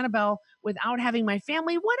Miles and Annabelle, without having my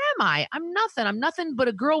family, what am I? I'm nothing. I'm nothing but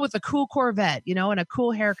a girl with a cool Corvette, and a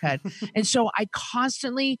cool haircut. And so I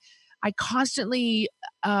constantly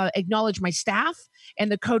acknowledge my staff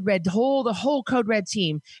and the whole Code Red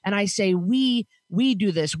team, and I say we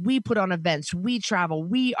do this. We put on events. We travel.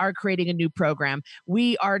 We are creating a new program.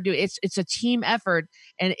 We are doing. It's a team effort,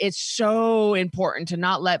 and it's so important to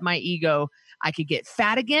not let my ego. I could get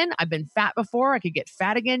fat again. I've been fat before. I could get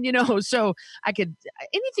fat again. So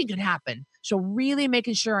anything could happen. So really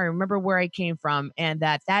making sure I remember where I came from, and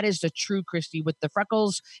that is the true Cristy with the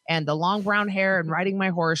freckles and the long brown hair and riding my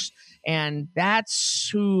horse. And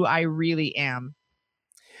that's who I really am.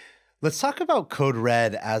 Let's talk about Code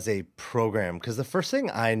Red as a program, because the first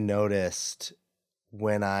thing I noticed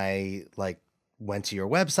when I went to your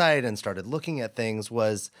website and started looking at things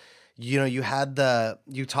was,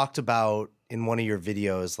 you talked about in one of your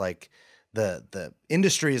videos, like the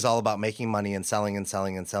industry is all about making money and selling and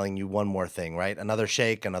selling and selling you one more thing, right? Another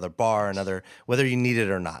shake, another bar, another, whether you need it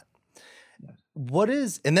or not.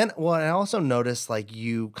 And then, I also noticed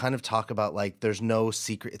you kind of talk about there's no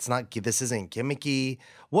secret. It's not, this isn't gimmicky.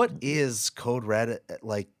 What is Code Red?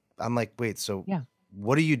 I'm like, wait, so Yeah.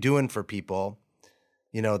 what are you doing for people,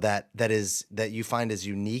 that you find is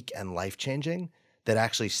unique and life-changing, that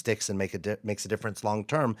actually sticks and makes a difference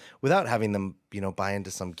long-term without having them, buy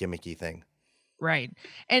into some gimmicky thing? Right.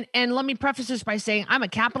 And let me preface this by saying I'm a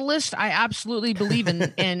capitalist. I absolutely believe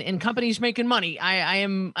in companies making money. I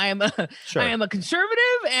Sure. am a conservative,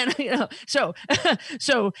 and so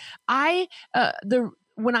so I the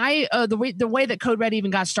when I the way that Code Red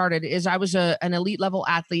even got started is I was an elite level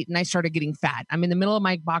athlete, and I started getting fat. I'm in the middle of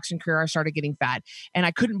my boxing career. I started getting fat, and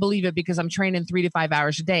I couldn't believe it because I'm training 3 to 5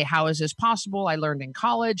 hours a day. How is this possible? I learned in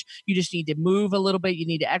college you just need to move a little bit. You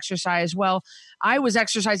need to exercise. Well, I was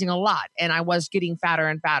exercising a lot, and I was getting fatter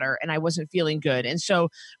and fatter, and I wasn't feeling good. And so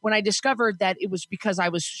when I discovered that it was because I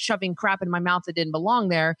was shoving crap in my mouth that didn't belong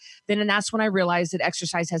there, and that's when I realized that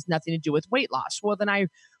exercise has nothing to do with weight loss. Well, then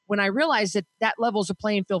when I realized that levels a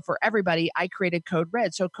playing field for everybody, I created Code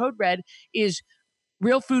Red. So Code Red is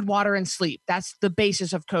real food, water, and sleep. That's the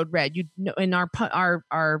basis of Code Red. And our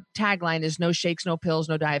tagline is no shakes, no pills,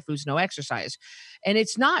 no diet foods, no exercise. And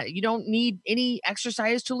it's not. You don't need any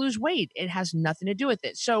exercise to lose weight. It has nothing to do with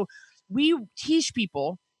it. So we teach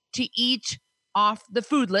people to eat off the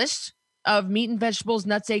food list of meat and vegetables,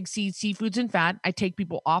 nuts, eggs, seeds, seafoods, and fat. I take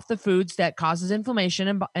people off the foods that causes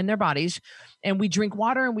inflammation in their bodies, and we drink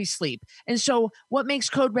water and we sleep. And so what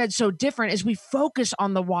makes Code Red so different is we focus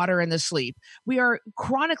on the water and the sleep. We are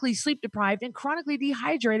chronically sleep deprived and chronically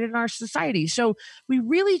dehydrated in our society. So we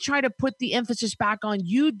really try to put the emphasis back on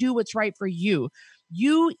you do what's right for you.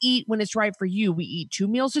 You eat when it's right for you. We eat 2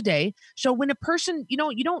 meals a day. So when a person, you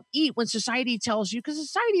don't eat when society tells you, because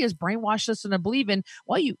society has brainwashed us into believing,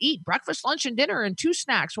 well, you eat breakfast, lunch, and dinner and 2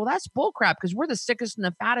 snacks. Well, that's bullcrap, because we're the sickest and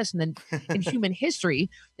the fattest in human history.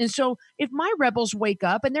 And so if my rebels wake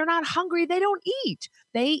up and they're not hungry, they don't eat.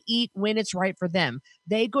 They eat when it's right for them.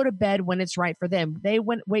 They go to bed when it's right for them. They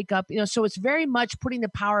wake up, so it's very much putting the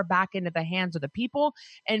power back into the hands of the people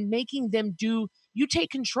and making them do, you take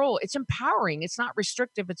control. It's empowering. It's not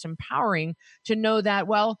restrictive. It's empowering to know that,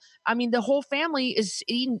 well, I mean, the whole family is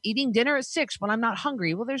eating dinner at 6 when I'm not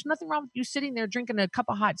hungry. Well, there's nothing wrong with you sitting there drinking a cup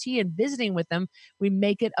of hot tea and visiting with them. We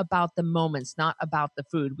make it about the moments, not about the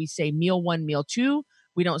food. We say meal one, meal two.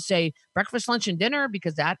 We don't say breakfast, lunch, and dinner,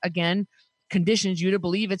 because that, again, conditions you to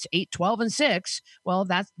believe it's 8, 12, and 6. Well,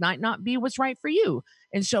 that might not be what's right for you.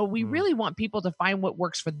 And so we Mm. really want people to find what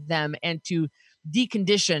works for them and to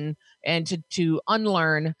decondition and to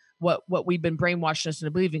unlearn what we've been brainwashed us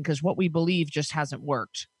into believing, because what we believe just hasn't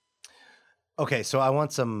worked. Okay, so I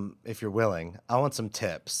want some, if you're willing, I want some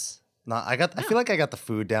tips. Not, I feel like I got the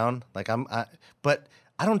food down. Like but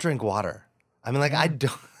I don't drink water. I mean, like I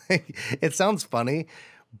don't, it sounds funny,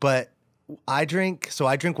 but I drink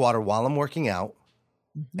water while I'm working out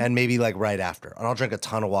and maybe like right after. And I'll drink a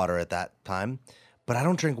ton of water at that time, but I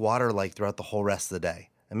don't drink water like throughout the whole rest of the day.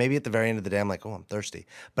 And maybe at the very end of the day, I'm like, oh, I'm thirsty,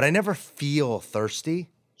 but I never feel thirsty.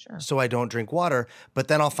 Sure. So I don't drink water, but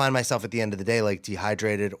then I'll find myself at the end of the day like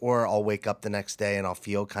dehydrated, or I'll wake up the next day and I'll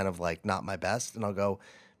feel kind of like not my best. And I'll go,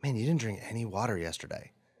 man, you didn't drink any water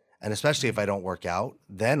yesterday. And especially if I don't work out,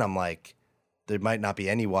 then I'm like, there might not be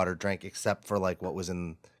any water drank except for like what was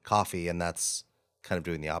in coffee. And that's kind of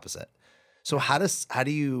doing the opposite. So how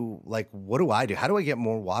do you, like, what do I do? How do I get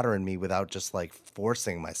more water in me without just like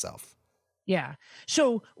forcing myself? Yeah.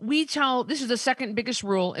 So this is the second biggest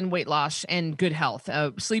rule in weight loss and good health.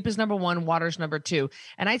 Sleep is number one, water is number two.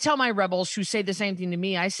 And I tell my rebels who say the same thing to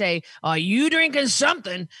me, I say, you drinking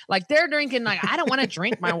something? Like they're drinking, like, I don't want to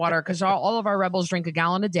drink my water, because all of our rebels drink a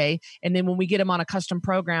gallon a day. And then when we get them on a custom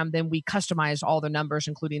program, then we customize all the numbers,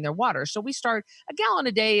 including their water. So we start a gallon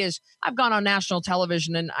a day is, I've gone on national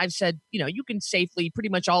television and I've said, you can safely, pretty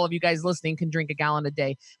much all of you guys listening can drink a gallon a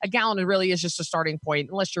day. A gallon really is just a starting point,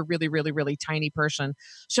 unless you're really, really, really tiny person.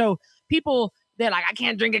 So people, they're like, I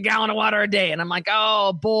can't drink a gallon of water a day. And I'm like,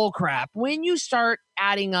 oh, bull crap. When you start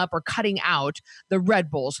adding up or cutting out the Red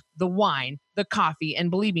Bulls, the wine, the coffee, and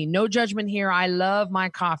believe me, no judgment here. I love my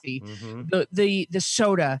coffee, the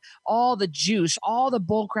soda, all the juice, all the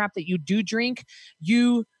bull crap that you do drink,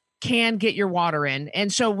 you can get your water in.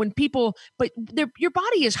 And so when people, but your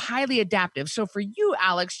body is highly adaptive. So for you,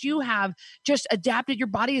 Alex, you have just adapted, your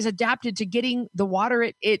body is adapted to getting the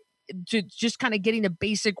water it to just kind of getting the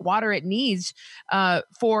basic water it needs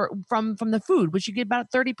from the food, which you get about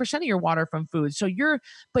 30% of your water from food. So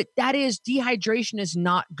but that is, dehydration is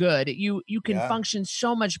not good. You can function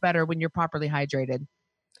so much better when you're properly hydrated.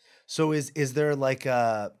 So so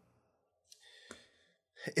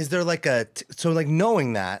like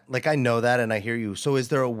knowing that, like I know that and I hear you. So is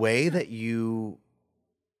there a way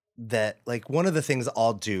that like one of the things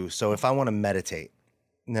I'll do, so if I want to meditate,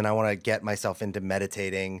 and then I want to get myself into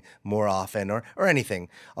meditating more often or anything,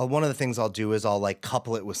 one of the things I'll do is I'll like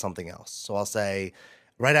couple it with something else. So I'll say,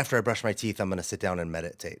 right after I brush my teeth, I'm going to sit down and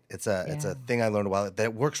meditate. It's a thing I learned a while that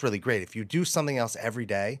it works really great. If you do something else every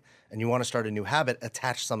day and you want to start a new habit,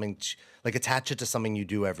 attach it to something you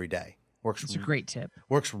do every day. It's a great tip.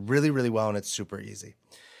 Works really, really well, and it's super easy.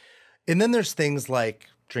 And then there's things like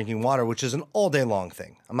drinking water, which is an all day long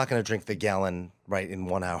thing. I'm not going to drink the gallon right in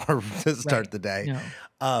 1 hour to start the day.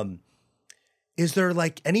 No. Is there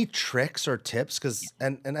like any tricks or tips? Because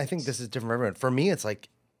and I think this is different for everyone. For me, it's like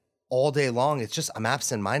all day long. It's just I'm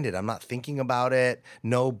absent-minded. I'm not thinking about it.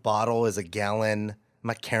 No bottle is a gallon. I'm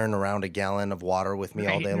not carrying around a gallon of water with me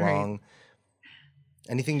all day long.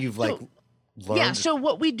 Anything you've learned? Yeah. So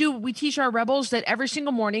what we do, we teach our rebels that every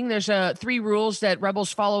single morning there's 3 rules that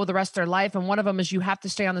rebels follow the rest of their life. And one of them is you have to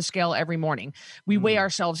stay on the scale every morning. We weigh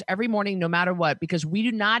ourselves every morning, no matter what, because we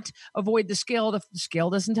do not avoid the scale. The scale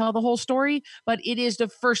doesn't tell the whole story, but it is the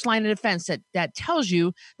first line of defense that tells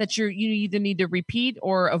you that you either need to repeat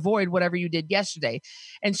or avoid whatever you did yesterday.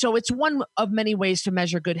 And so it's one of many ways to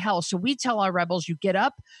measure good health. So we tell our rebels, you get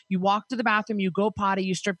up, you walk to the bathroom, you go potty,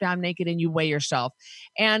 you strip down naked, and you weigh yourself.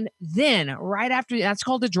 And then right after, that's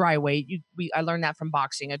called a dry weight. I learned that from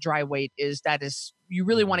boxing. A dry weight is you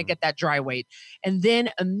really want to get that dry weight. And then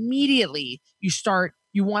immediately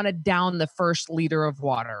you want to down the first liter of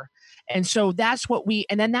water. And so that's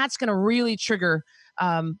and then that's going to really trigger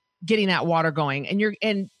getting that water going.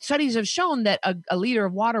 And studies have shown that a liter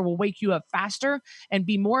of water will wake you up faster and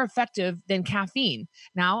be more effective than caffeine.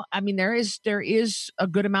 Now, I mean, there is a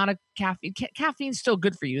good amount of caffeine. Caffeine's still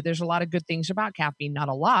good for you. There's a lot of good things about caffeine, not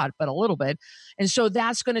a lot, but a little bit. And so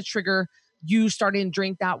that's going to trigger you starting to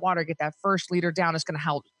drink that water, get that first liter down. It's going to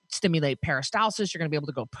help stimulate peristalsis. You're going to be able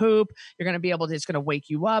to go poop. You're going to be able to, it's going to wake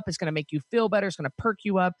you up. It's going to make you feel better. It's going to perk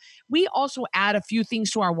you up. We also add a few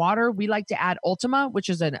things to our water. We like to add Ultima, which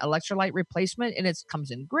is an electrolyte replacement, and it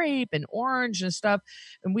comes in grape and orange and stuff.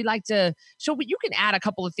 And we like to, so you can add a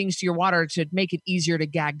couple of things to your water to make it easier to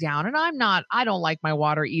gag down. And I don't like my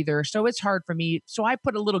water either. So it's hard for me. So I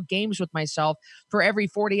put a little games with myself. For every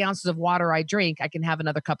 40 ounces of water I drink, I can have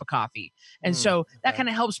another cup of coffee. And so that kind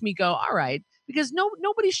of helps me go, all right, because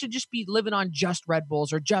nobody should just be living on just Red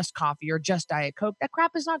Bulls or just coffee or just Diet Coke. That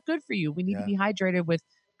crap is not good for you. We need to be hydrated with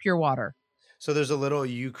pure water. So there's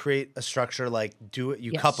you create a structure, like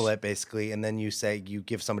you couple it basically, and then you say you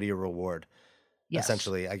give somebody a reward. Yes.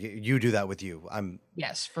 Essentially, you do that with you.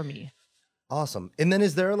 Yes, for me. Awesome. And then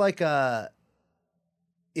is there like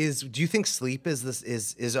do you think sleep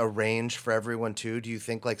is a range for everyone too? Do you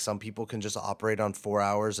think like some people can just operate on 4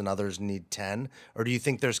 hours and others need 10? Or do you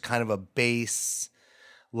think there's kind of a base,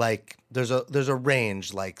 like there's a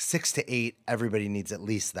range, like 6 to 8, everybody needs at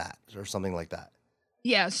least that or something like that?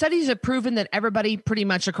 Yeah, studies have proven that everybody pretty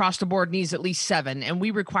much across the board needs at least 7, and we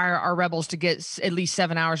require our rebels to get at least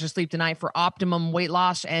 7 hours of sleep tonight for optimum weight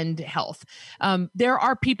loss and health. There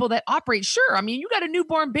are people that operate, sure, I mean, you got a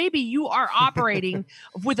newborn baby, you are operating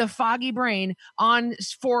with a foggy brain on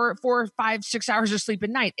 4, 5, 6 hours of sleep at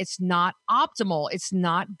night. It's not optimal. It's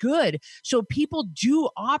not good. So people do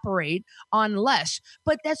operate on less,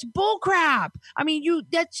 but that's bull crap. I mean,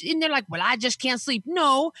 and they're like, well, I just can't sleep.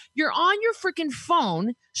 No, you're on your freaking phone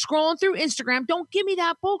scrolling through Instagram. Don't give me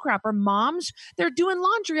that bullcrap. Or moms, they're doing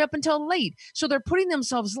laundry up until late. So they're putting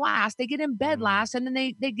themselves last. They get in bed last, and then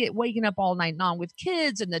they get waking up all night long with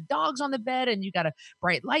kids and the dogs on the bed, and you got a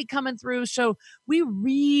bright light coming through. So we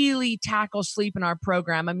really tackle sleep in our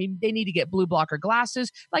program. I mean, they need to get blue blocker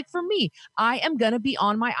glasses. Like for me, I am going to be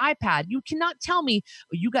on my iPad. You cannot tell me,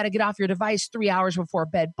 you got to get off your device 3 hours before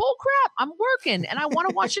bed. Bullcrap. I'm working and I want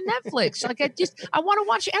to watch a Netflix. Like I want to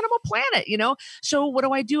watch Animal Planet, So what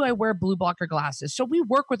do? I wear blue blocker glasses. So we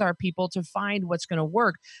work with our people to find what's going to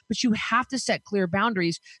work, but you have to set clear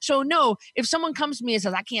boundaries. So no, if someone comes to me and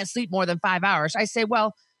says, I can't sleep more than 5 hours, I say,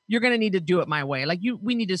 well, you're going to need to do it my way. Like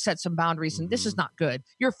we need to set some boundaries, and this is not good.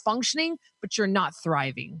 You're functioning, but you're not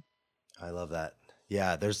thriving. I love that.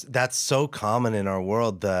 Yeah, that's so common in our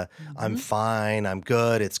world. I'm fine, I'm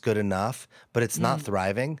good, it's good enough, but it's not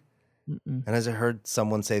thriving. And as I heard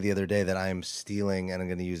someone say the other day, that I am stealing and I'm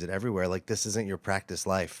going to use it everywhere. Like, this isn't your practice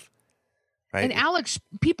life. Right. And Alex,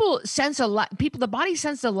 the body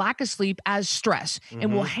sense the lack of sleep as stress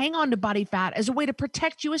and will hang on to body fat as a way to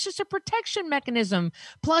protect you. It's just a protection mechanism.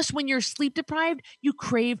 Plus, when you're sleep deprived, you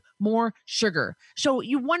crave more sugar. So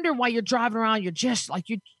you wonder why you're driving around. You're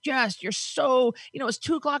so, it's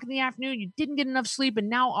 2:00 in the afternoon. You didn't get enough sleep. And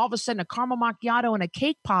now all of a sudden a caramel macchiato and a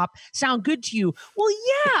cake pop sound good to you. Well,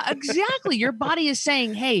 yeah, exactly. Your body is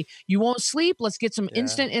saying, hey, you won't sleep. Let's get some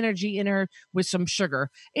instant energy in her with some sugar.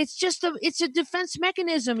 It's a defense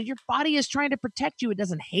mechanism. Your body is trying to protect you. It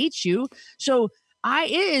doesn't hate you. So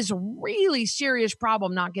it is a really serious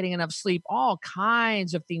problem not getting enough sleep. All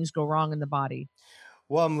kinds of things go wrong in the body.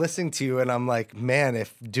 Well, I'm listening to you and I'm like, man,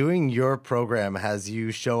 if doing your program has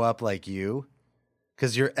you show up like you,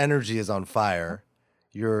 because your energy is on fire.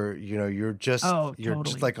 You're just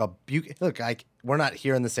like we're not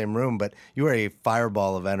here in the same room, but you are a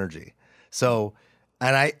fireball of energy. So,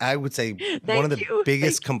 and I would say one of the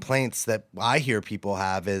biggest complaints that I hear people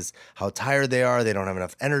have is how tired they are. They don't have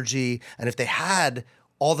enough energy. And if they had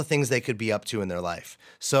all the things they could be up to in their life.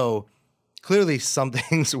 So clearly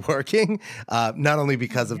something's working, not only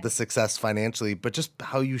because of the success financially, but just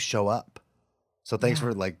how you show up. So thanks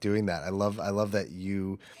for doing that. I love that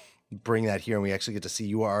you bring that here and we actually get to see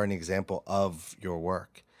you are an example of your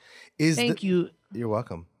work. Thank you. You're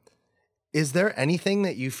welcome. Is there anything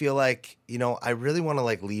that you feel like, I really want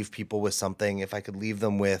to leave people with something, if I could leave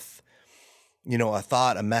them with, a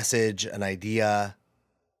thought, a message, an idea?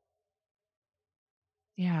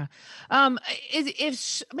 Yeah.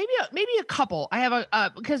 If maybe a couple. I have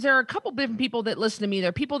because there are a couple different people that listen to me. There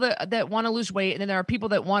are people that want to lose weight, and then there are people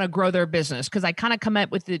that want to grow their business, because I kind of come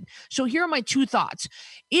up with it. So here are my 2 thoughts.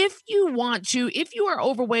 If you are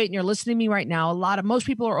overweight and you're listening to me right now, most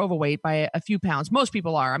people are overweight by a few pounds. Most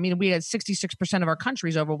people are. I mean, we had 66% of our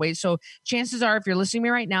country is overweight. So chances are, if you're listening to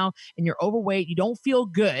me right now and you're overweight, you don't feel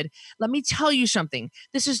good, let me tell you something.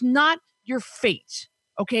 This is not your fate.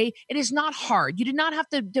 Okay. It is not hard. You do not have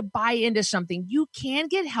to buy into something. You can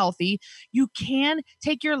get healthy. You can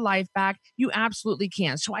take your life back. You absolutely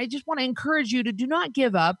can. So I just want to encourage you to do not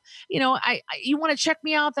give up. You want to check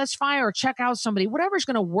me out, that's fine, or check out somebody, whatever's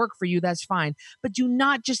going to work for you, that's fine. But do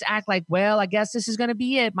not just act like, well, I guess this is going to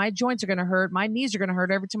be it. My joints are going to hurt. My knees are going to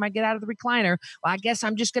hurt every time I get out of the recliner. Well, I guess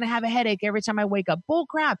I'm just going to have a headache every time I wake up. Bull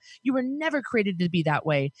crap. You were never created to be that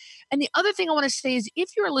way. And the other thing I want to say is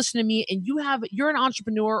if you're listening to me and you're an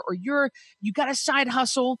entrepreneur or you got a side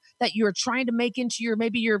hustle that you're trying to make into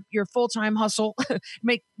your full-time hustle,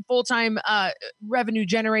 make full-time revenue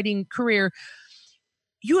generating career,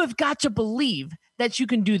 you have got to believe that you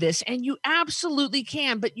can do this, and you absolutely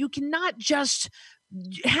can, but you cannot just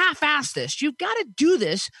half-ass this. You've got to do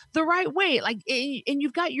this the right way. And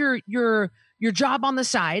you've got your job on the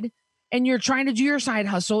side and you're trying to do your side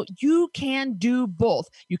hustle. You can do both.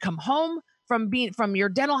 You come home from your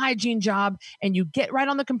dental hygiene job and you get right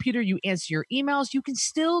on the computer, you answer your emails. You can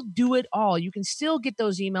still do it all. You can still get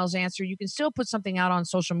those emails answered. You can still put something out on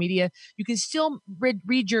social media. You can still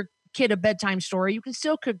read your kid a bedtime story. You can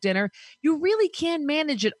still cook dinner. You really can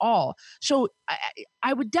manage it all. So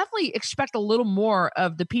I would definitely expect a little more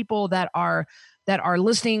of the people that are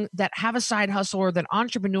listening, that have a side hustle or that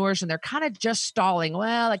entrepreneurs, and they're kind of just stalling.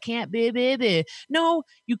 Well, I can't be. No,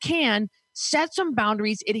 you can. Set some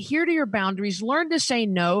boundaries, adhere to your boundaries, learn to say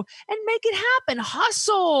no, and make it happen.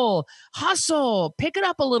 Hustle, pick it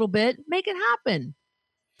up a little bit, make it happen.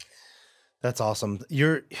 That's awesome.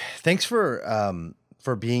 Thanks for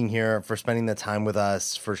being here, for spending the time with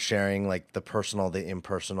us, for sharing like the personal, the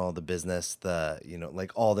impersonal, the business,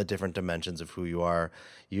 like all the different dimensions of who you are.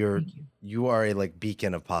 You are a like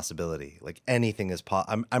beacon of possibility. Like anything is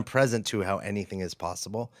I'm present to how anything is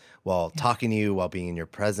possible while talking to you, while being in your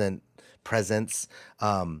presence.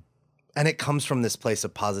 And it comes from this place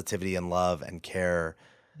of positivity and love and care.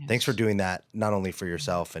 Yes. Thanks for doing that, not only for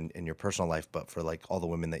yourself and in your personal life, but for like all the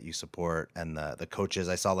women that you support and the coaches.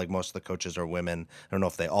 I saw like most of the coaches are women. I don't know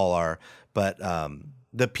if they all are, but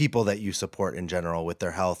the people that you support in general with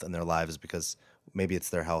their health and their lives, because maybe it's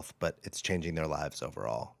their health, but it's changing their lives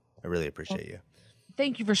overall. I really appreciate you.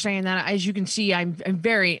 Thank you for saying that. As you can see,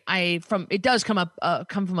 it does come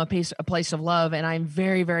from a place of love. And I'm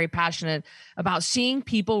very, very passionate about seeing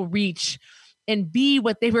people reach and be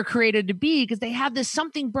what they were created to be, because they have this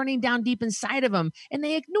something burning down deep inside of them and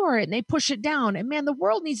they ignore it and they push it down. And man, the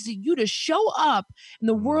world needs you to show up, and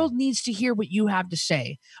the world needs to hear what you have to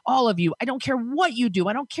say. All of you. I don't care what you do.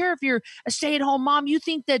 I don't care if you're a stay-at-home mom. You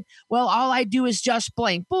think that, well, all I do is just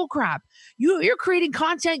blank. Bull crap. You're creating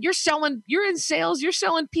content. You're in sales. You're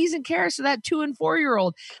selling peas and carrots to that 2 and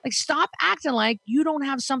 4-year-old. Like, stop acting like you don't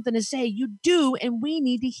have something to say. You do, and we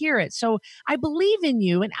need to hear it. So I believe in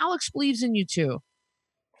you, and Alex believes in you too.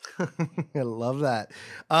 I love that.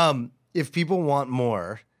 If people want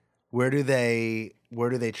more, where do they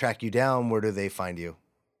track you down? Where do they find you?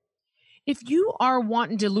 If you are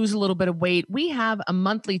wanting to lose a little bit of weight, we have a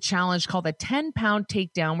monthly challenge called the 10-pound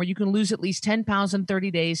takedown, where you can lose at least 10 pounds in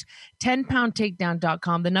 30 days.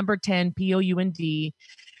 10poundtakedown.com, the number 10, POUND.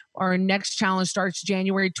 Our next challenge starts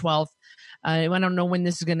January 12th. I don't know when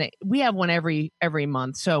this is we have one every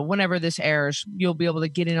month. So whenever this airs, you'll be able to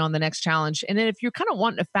get in on the next challenge. And then if you're kind of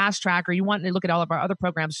wanting to fast track, or you want to look at all of our other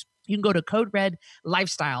programs, you can go to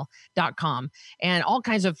coderedlifestyle.com, and all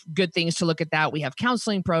kinds of good things to look at that. We have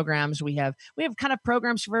counseling programs. We have kind of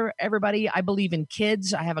programs for everybody. I believe in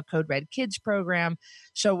kids. I have a Code Red Kids program.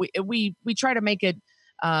 So we try to make it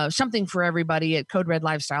something for everybody at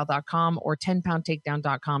coderedlifestyle.com or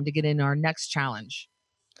 10poundtakedown.com to get in our next challenge.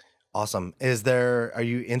 Awesome. Are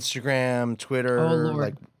you Instagram, Twitter,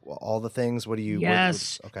 like all the things? What do you?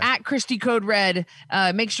 Yes. Okay. At Cristy Code Red.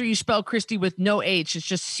 Make sure you spell Cristy with no H. It's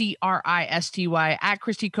just Cristy. At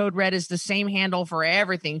Cristy Code Red is the same handle for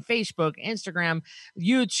everything: Facebook, Instagram,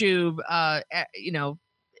 YouTube,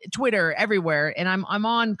 Twitter, everywhere. And I'm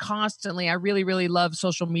on constantly. I really, really love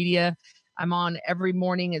social media. I'm on every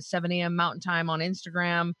morning at 7 a.m. Mountain Time on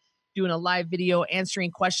Instagram, doing a live video, answering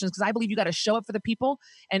questions, because I believe you got to show up for the people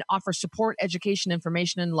and offer support, education,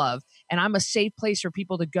 information, and love. And I'm a safe place for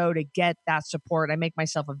people to go to get that support. I make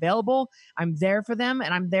myself available. I'm there for them,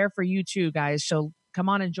 and I'm there for you too, guys. So come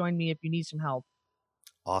on and join me if you need some help.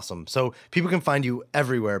 Awesome. So people can find you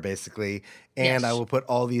everywhere, basically. And yes. I will put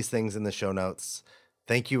all these things in the show notes.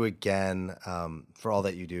 Thank you again for all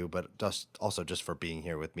that you do, but just for being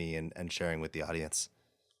here with me and sharing with the audience.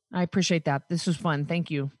 I appreciate that. This was fun.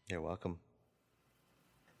 Thank you. You're welcome.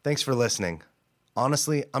 Thanks for listening.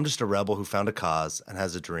 Honestly, I'm just a rebel who found a cause and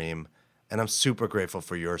has a dream, and I'm super grateful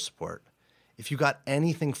for your support. If you got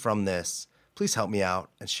anything from this, please help me out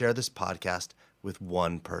and share this podcast with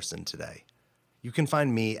one person today. You can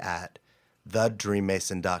find me at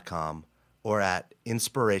thedreammason.com or at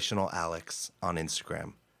inspirationalalex on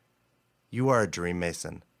Instagram. You are a dream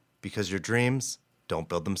mason because your dreams don't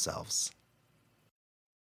build themselves.